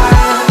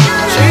higher.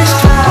 She's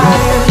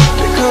tired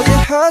because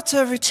it hurts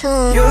every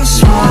time. You're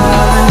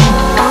smiling,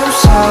 I'm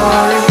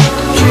sorry.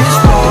 She's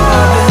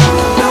falling,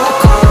 no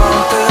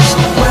compass.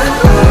 When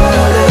I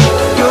live,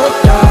 you're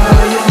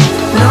dying.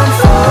 When I'm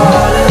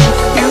falling,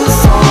 you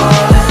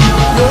falling.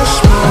 You're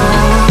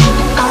smiling,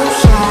 I'm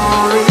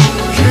sorry.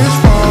 She's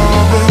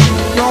falling,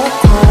 no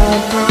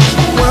compass.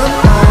 When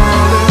I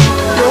live,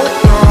 you're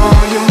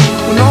dying.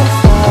 When I'm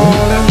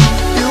falling,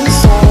 you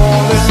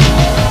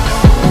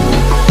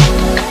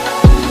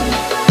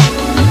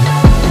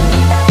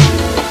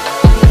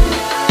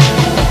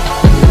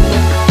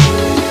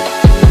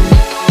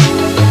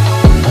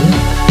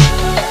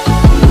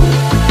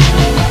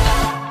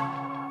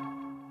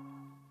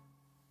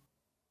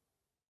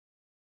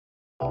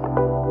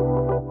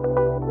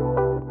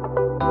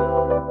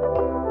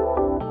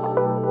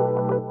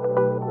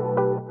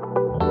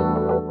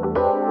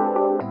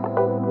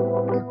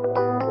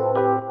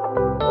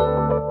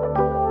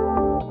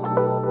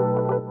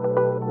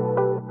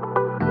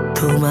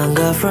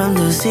도망가 from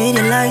the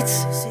city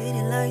lights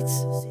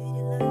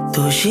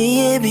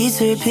도시의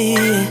빛을 피해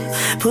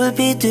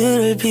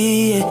불빛들을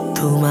피해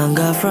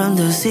도망가 from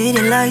the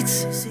city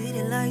lights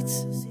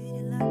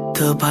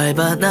더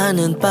밟아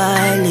나는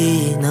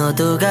빨리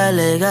너도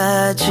갈래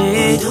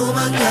같이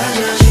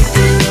도망가자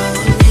시끄러운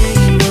얘기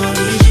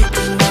머리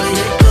짙은 머리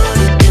될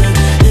거리들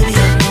Baby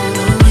I'm on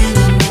the way 넌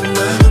몸만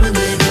오면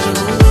되고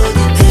어디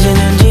이제는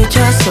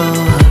지쳤어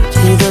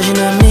이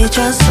도시는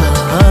미쳤어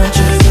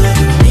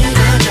네가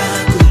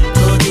자꾸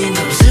어딘 좀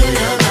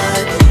쓸려가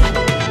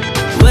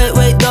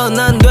Wait 넌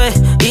안 돼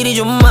일이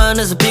좀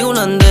많아서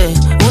피곤한데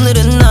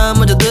오늘은 나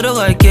먼저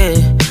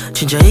들어갈게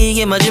진짜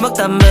이게 마지막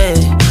담배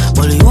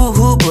멀리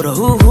우후 보라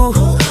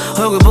우후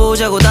얼굴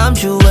보자고 다음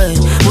주에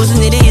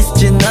무슨 일이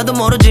있을지 나도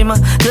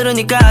모르지만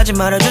그러니까 하지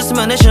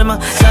말아줬으면 해 실망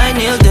쌓인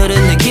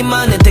일들은 내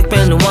기만의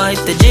택배는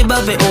와있대 집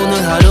앞에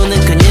오늘 하루는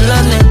큰일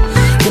났네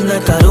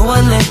끝날가루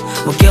왔네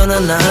못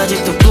깨어났나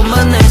아직도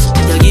꿈만 내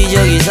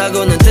여기저기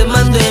사고는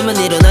틈만 되면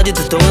일어나지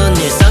두통은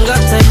일상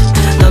같아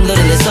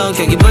남들은 내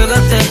성격이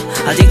불같아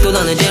아직도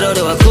나는 제일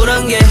어려워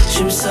쿨한 게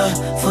심사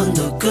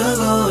폰도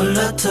끄고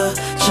올라타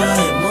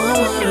저의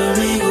몸을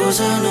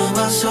흘리고선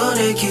음악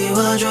소리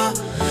키워줘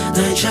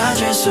날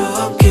찾을 수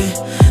없게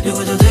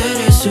누구도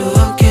들을 수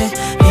없게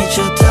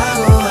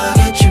미쳤다고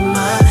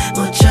하겠지만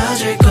못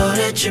찾을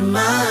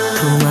거랬지만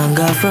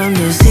도망가 from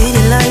the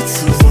city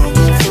lights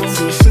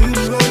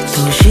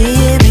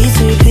도시의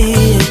빛을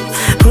피해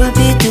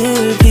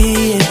불빛들을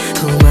피해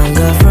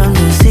도망가 from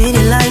the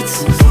city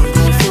lights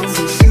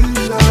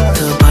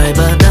더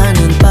밟아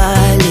나는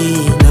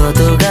빨리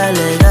너도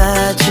갈래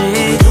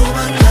같이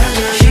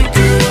도망가자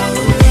시끄러운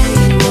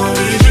얘기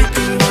머리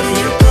짙은 머리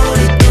될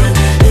거리들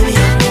Baby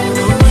I'm on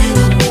the way 넌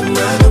몸만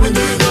오면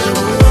되고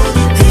어디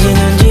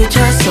이제는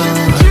지쳤어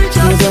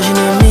이 도시는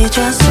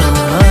미쳤어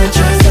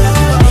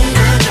네가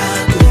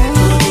자꾸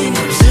어딘 좀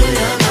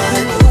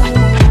쓸려가고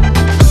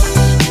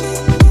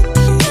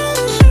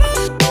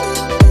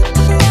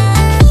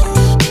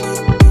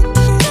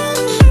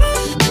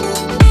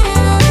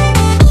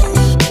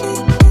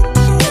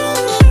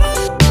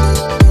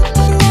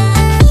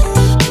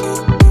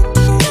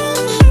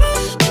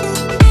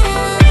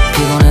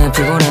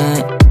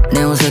피곤해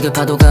네온색의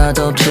파도가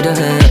덮치려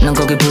해난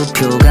거기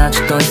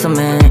부표같이 떠있어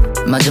매일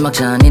마지막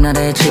잔인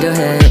아래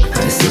치려해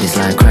Cities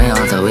like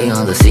crayons are we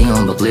on the sea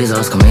on But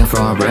blizzards coming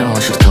from our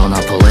brainwash 더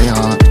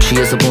나폴레온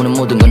취해서 보는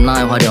모든 건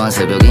나의 화려한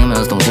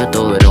새벽이면서 동시에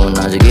또 외로운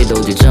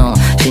낮이기도 지정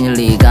신일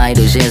리가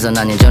이르시에서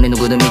난 여전히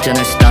누구든 믿지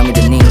않을 수 있다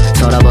믿으니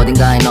서랍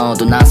어딘가에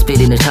넣어도 난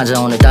스피릿을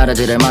찾아 오늘따라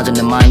지랄 맞은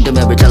내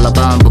마인드맵을 잘라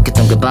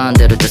반복했던 그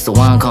반대로 됐어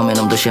one coming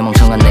놈도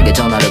시멍청한 내게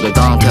전화력을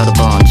덩태로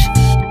번지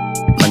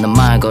만난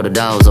말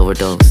걸으다 was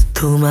overdose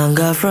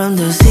도망가 from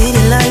the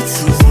city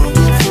lights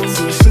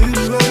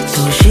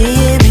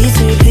도시의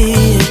빛을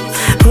피해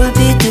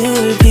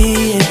불빛들을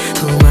피해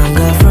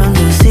도망가 from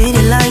the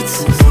city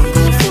lights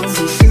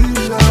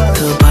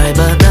더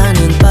밟아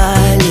나는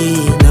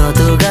빨리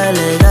너도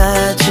갈래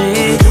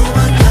같이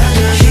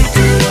도망가자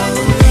시끄러운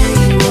얘기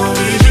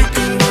머리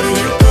짙은 머리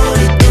될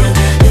거리들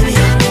Baby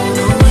I'm on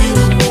the way 넌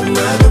몸만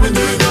오면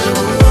되고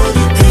어디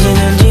이제는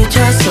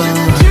지쳤어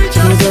이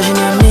도시는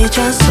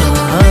미쳤어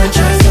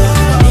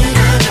네가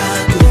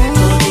자꾸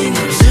어딘 좀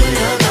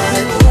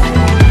쓸려가고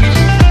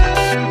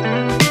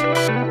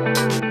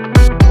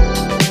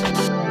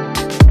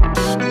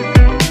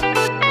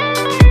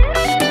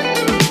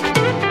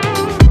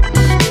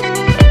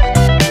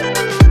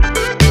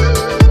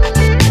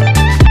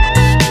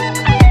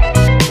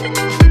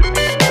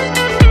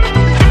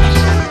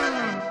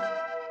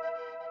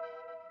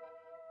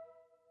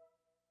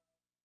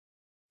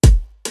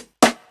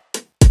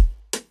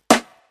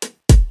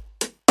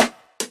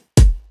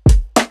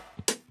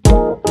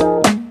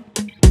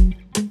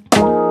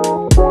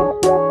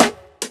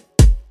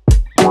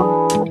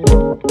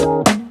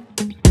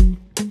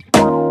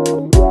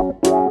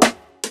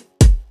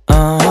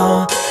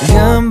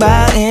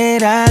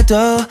금방이라도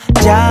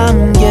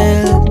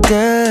잠길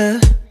듯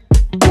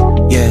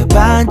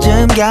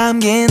반쯤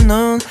감긴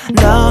눈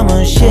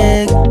너무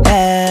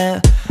식해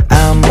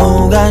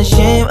아무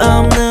관심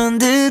없는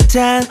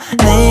듯한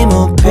네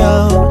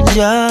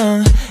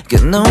무표정 그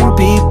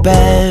눈빛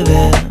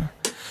baby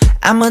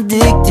I'm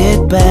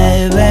addicted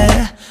baby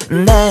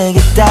내게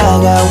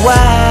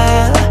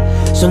다가와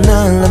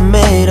손을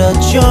내밀어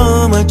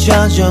춤을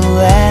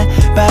춰줄래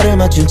발을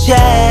맞춘 채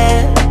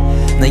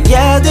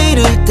나의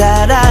뒤를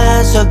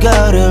따라서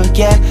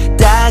걸을게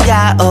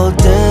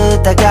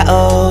다가오듯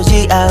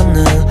다가오지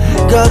않는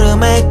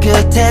걸음의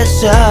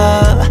끝에서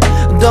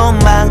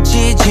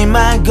도망치지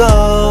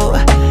말고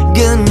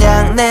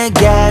그냥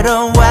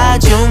내게로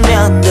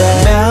와주면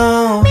돼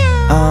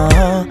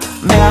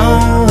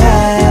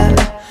묘해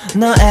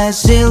너의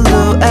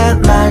실루엣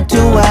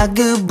말투와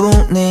그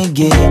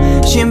분위기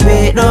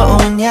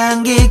신비로운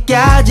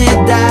향기까지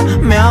다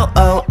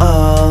묘해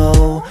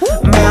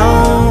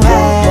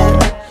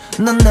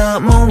넌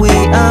너무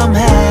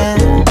위험해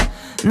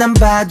난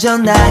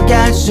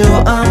빠져나갈 수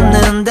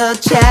없는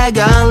덫에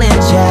걸린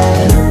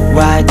채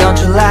Why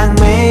don't you like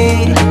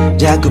me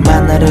자꾸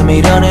자꾸만 나를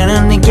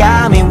밀어내는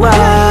네가 미워.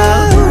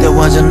 There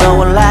wasn't no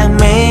one like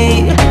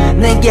me.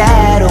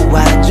 내게로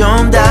와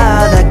좀 더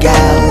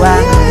다가와.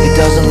 It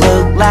doesn't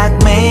look like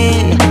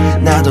me.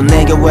 나도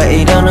내게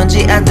왜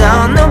이러는지 I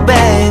don't know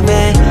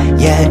baby.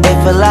 Yeah,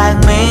 if you like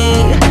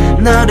me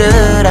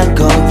너를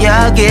안고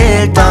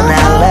여길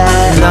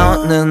떠날래.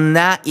 너는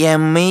나의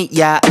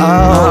미야.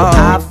 Oh,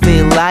 I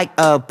feel like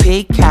a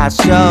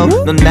Picasso.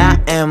 넌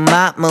나의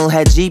맘을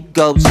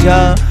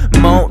헤집고서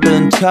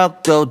모른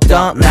척도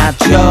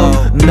떠나줘.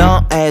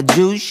 너의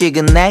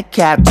주식은 내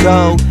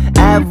카톡.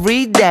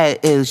 Everyday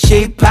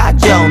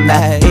일시파죠.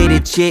 나 이리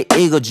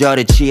치이고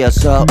저리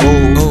치여서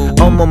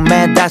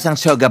온몸에 다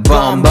상처가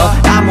범벅.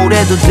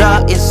 아무래도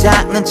더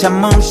이상은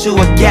참을 수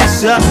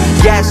없겠어.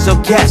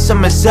 계속해서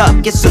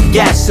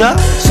계속해서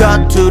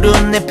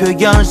서투른 내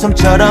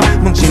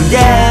표현성처럼 뭉친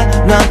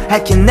게넌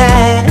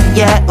할겠네.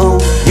 Yeah, ooh,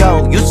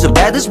 yo, you so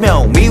bad as me.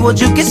 미워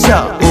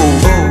죽겠어.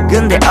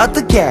 근데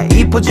어떻게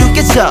이뻐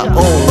죽겠어.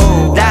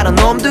 다른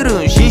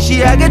놈들은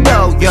시시하게도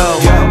yo,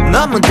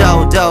 너무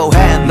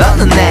도도해.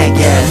 너는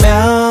내게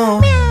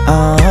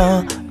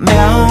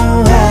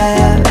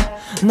묘해.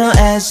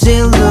 너의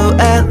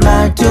실루엣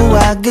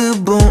말투와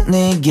그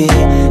분위기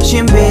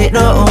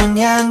신비로운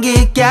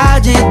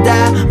향기까지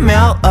다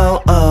묘해.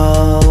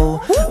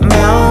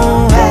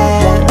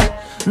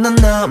 넌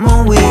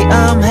너무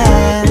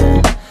위험해.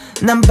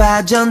 난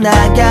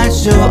빠져나갈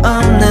수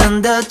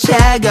없는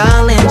덫에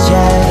걸린 채.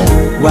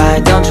 Why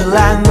don't you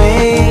like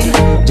me?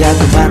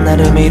 자꾸만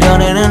나를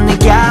밀어내는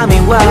네가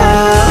미워.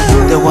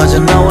 There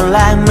wasn't no one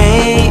like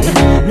me.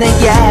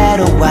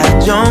 내게로 와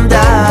좀 더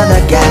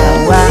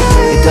다가와.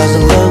 It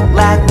doesn't look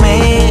like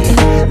me.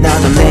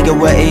 나도 내게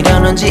왜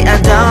이러는지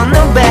I don't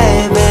know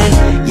baby.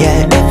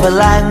 Yeah, if you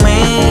like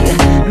me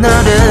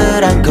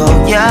너를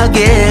안고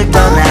여길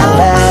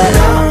떠날래.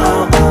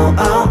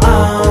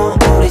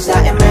 우리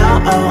사이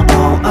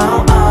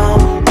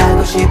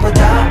알고 싶어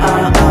더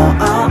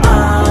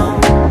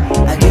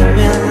I give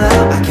me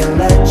love, I can't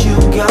let you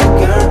go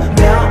girl.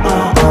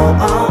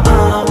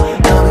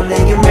 너는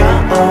내게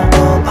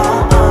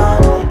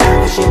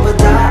알고 싶어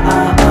더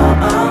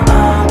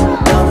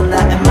너는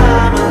나의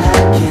맘을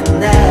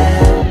핥겠네.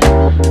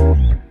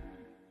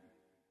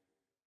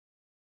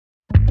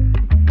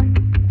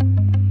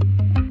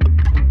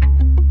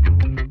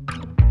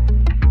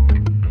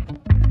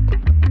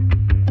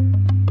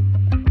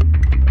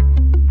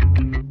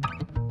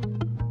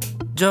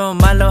 좋은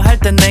말로 할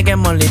땐 내게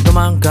멀리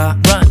도망가.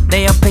 Run.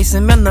 내 옆에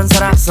있으면 넌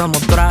살아서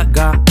못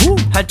돌아가.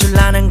 할 줄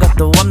아는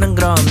것도 없는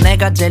그런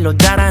내가 제일로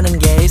잘하는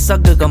게 있어.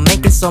 그건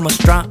make it so much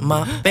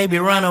drama. Baby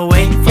run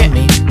away from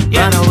me.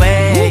 Run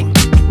away.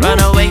 Run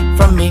away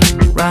from me.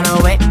 Run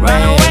away.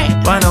 Run away.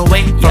 Run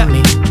away from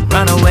me.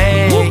 Run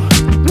away.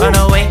 Run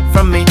away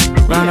from me.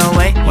 Run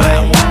away.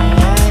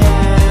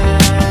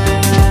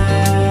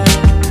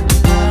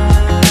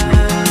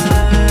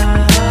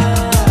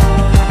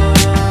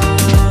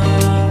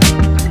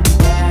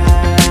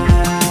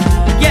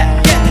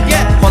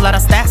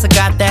 I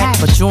got that,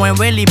 but you ain't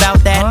really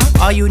about that.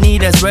 All you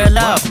need is real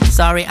love.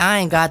 Sorry, I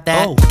ain't got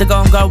that.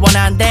 뜨거운 걸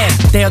원한대.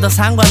 되어도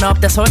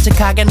상관없대.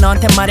 솔직하게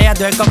너한테 말해야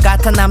될 것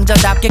같아.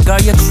 남자답게 girl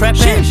you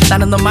tripping.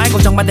 나는 너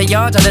말고 정말 내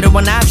여자들을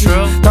원하지.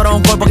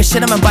 더러운 꼴 보기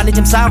싫으면 빨리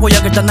짐 싸고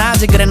여길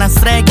떠나지. 그래 난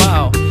쓰레기.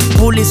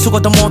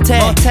 분리수거도 못해.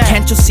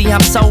 Can't you see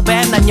I'm so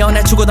bad. 난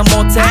연애 죽어도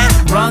못해.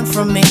 Run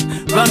from me,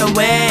 run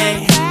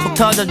away. 속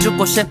터져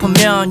죽고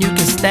싶으면 you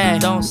can stay.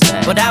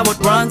 But I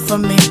would run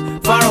from me,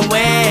 far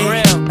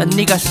away. 난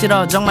네가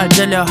싫어 정말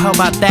질려. How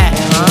about that?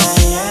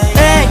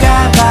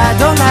 내가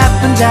봐도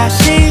나쁜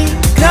자식.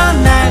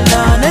 그런 날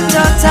너는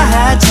좋다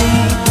하지.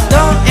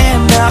 Don't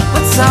end up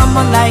with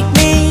someone like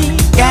me.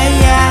 Yeah,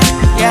 yeah,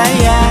 yeah,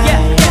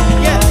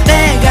 yeah.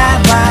 내가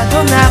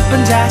봐도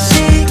나쁜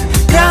자식.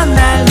 그런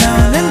날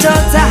너는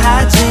좋다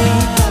하지.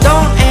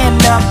 Don't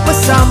end up with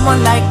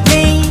someone like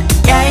me.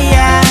 Yeah,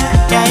 yeah,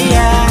 yeah,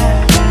 yeah.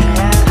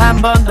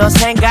 한 번 더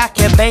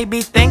생각해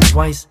baby think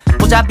twice.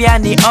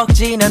 무자비한 네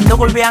억지는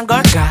누굴 위한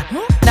걸까?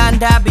 난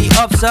답이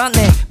없어.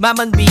 내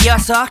맘은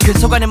비어서 그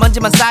속안에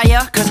먼지만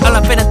쌓여. Cause all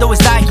I'm finna do is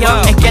die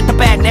young and get the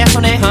bag 내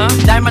손에.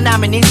 날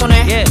만나면 네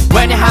손에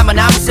왜냐하면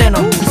아무 새노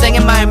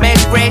Singing my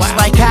marriage grace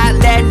like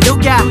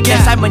hallelujah. 내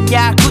삶은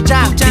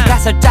야구장 네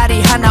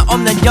가설자리 하나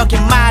없는 여기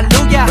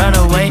말루야. Run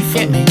away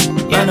from me,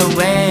 run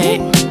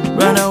away.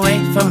 Run away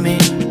from me,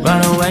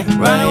 run away,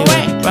 run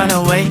away, run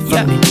away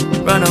from me,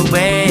 run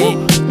away.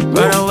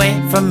 Run away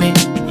from me,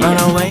 run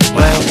away.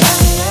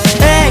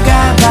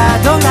 내가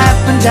봐도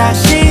나쁜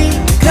자식.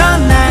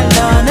 그런 날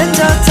너는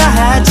좋다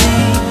하지.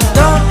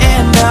 Don't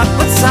end up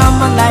with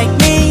someone like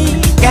me.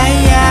 Yeah,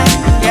 yeah,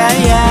 yeah,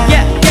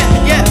 yeah.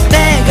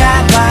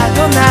 내가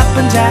봐도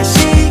나쁜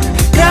자식.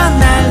 그런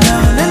날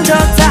너는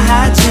좋다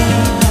하지.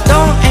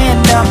 Don't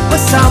end up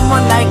with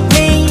someone like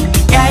me.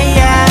 Yeah,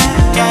 yeah,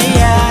 yeah,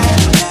 yeah.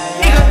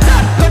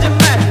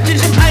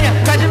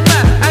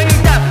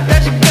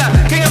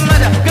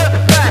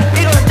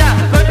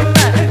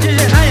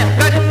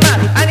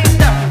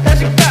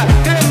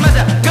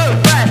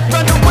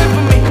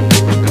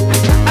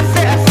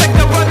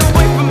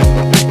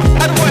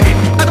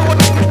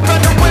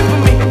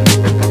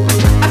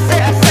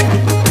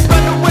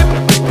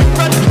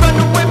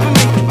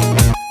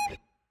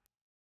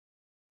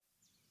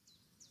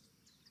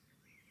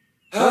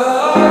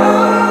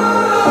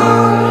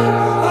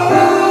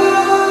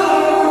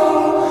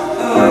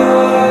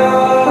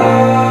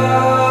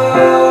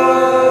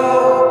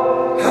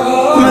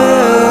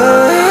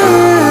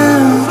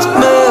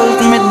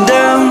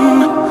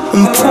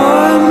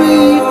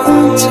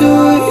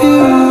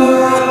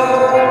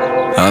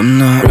 I'm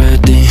not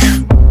ready.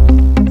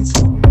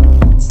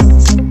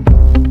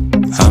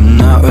 I'm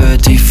not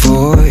ready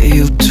for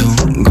you to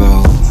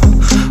go.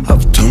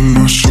 I've done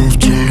myself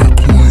to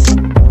liquid,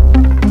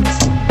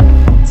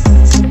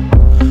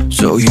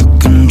 so you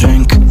can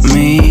drink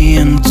me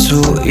into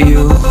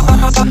you.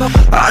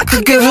 I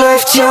could give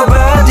life to your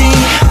body.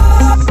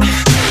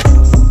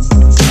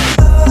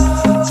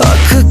 I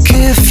could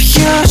give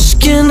your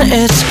skin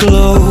its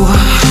glow.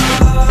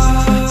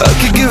 I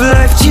could give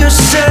life to your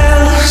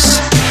cells.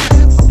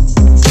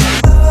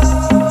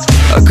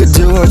 I could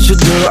do what you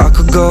do, I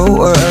could go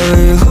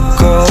wherever you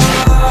go.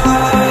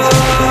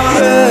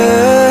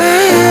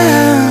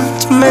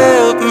 And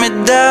melt me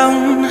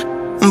down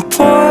and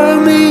pour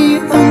me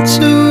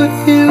into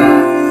you.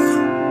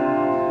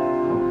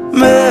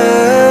 Melt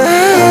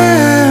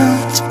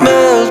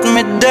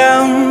me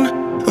down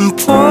and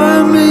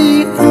pour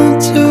me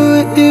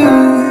into you.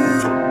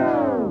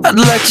 I'd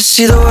like to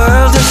see the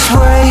world this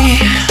way.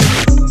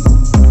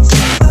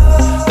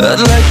 I'd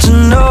like to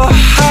know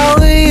how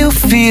you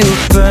feel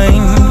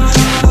pain.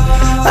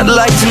 I'd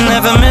like to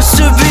never miss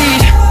a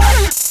beat.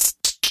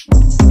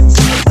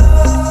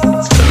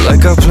 I'd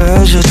like our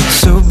pleasure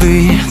to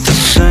be the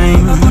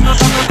same.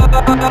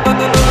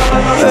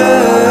 And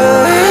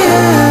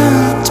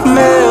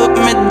melt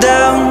me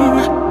down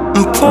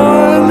and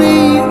pour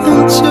me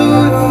into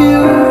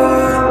you.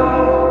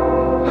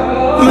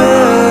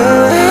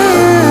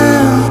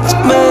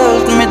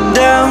 Melt me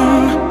down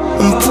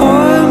and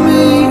pour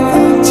me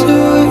into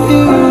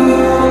you.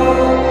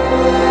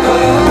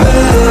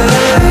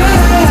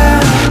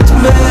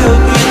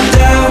 Melt me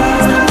down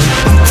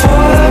and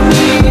pour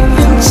me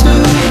into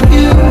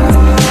you.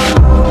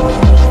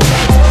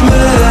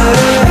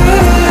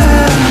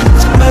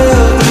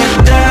 Melt me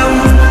down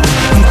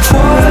and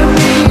pour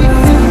me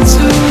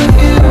into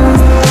you.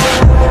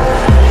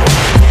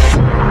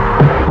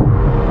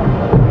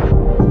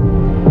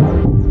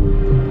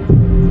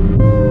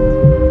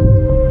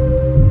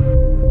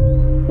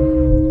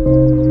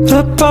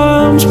 The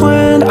bombs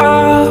went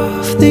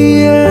off,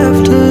 the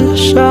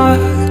aftershock.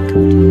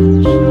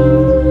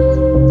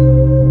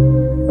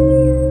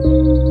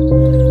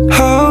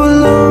 How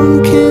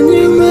long can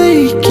you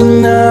make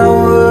an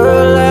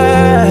hour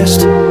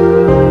last?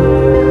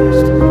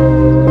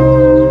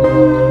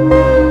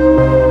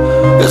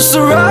 It's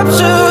the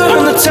rapture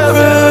and the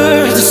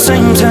terror at the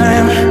same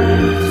time.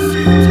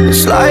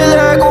 It's like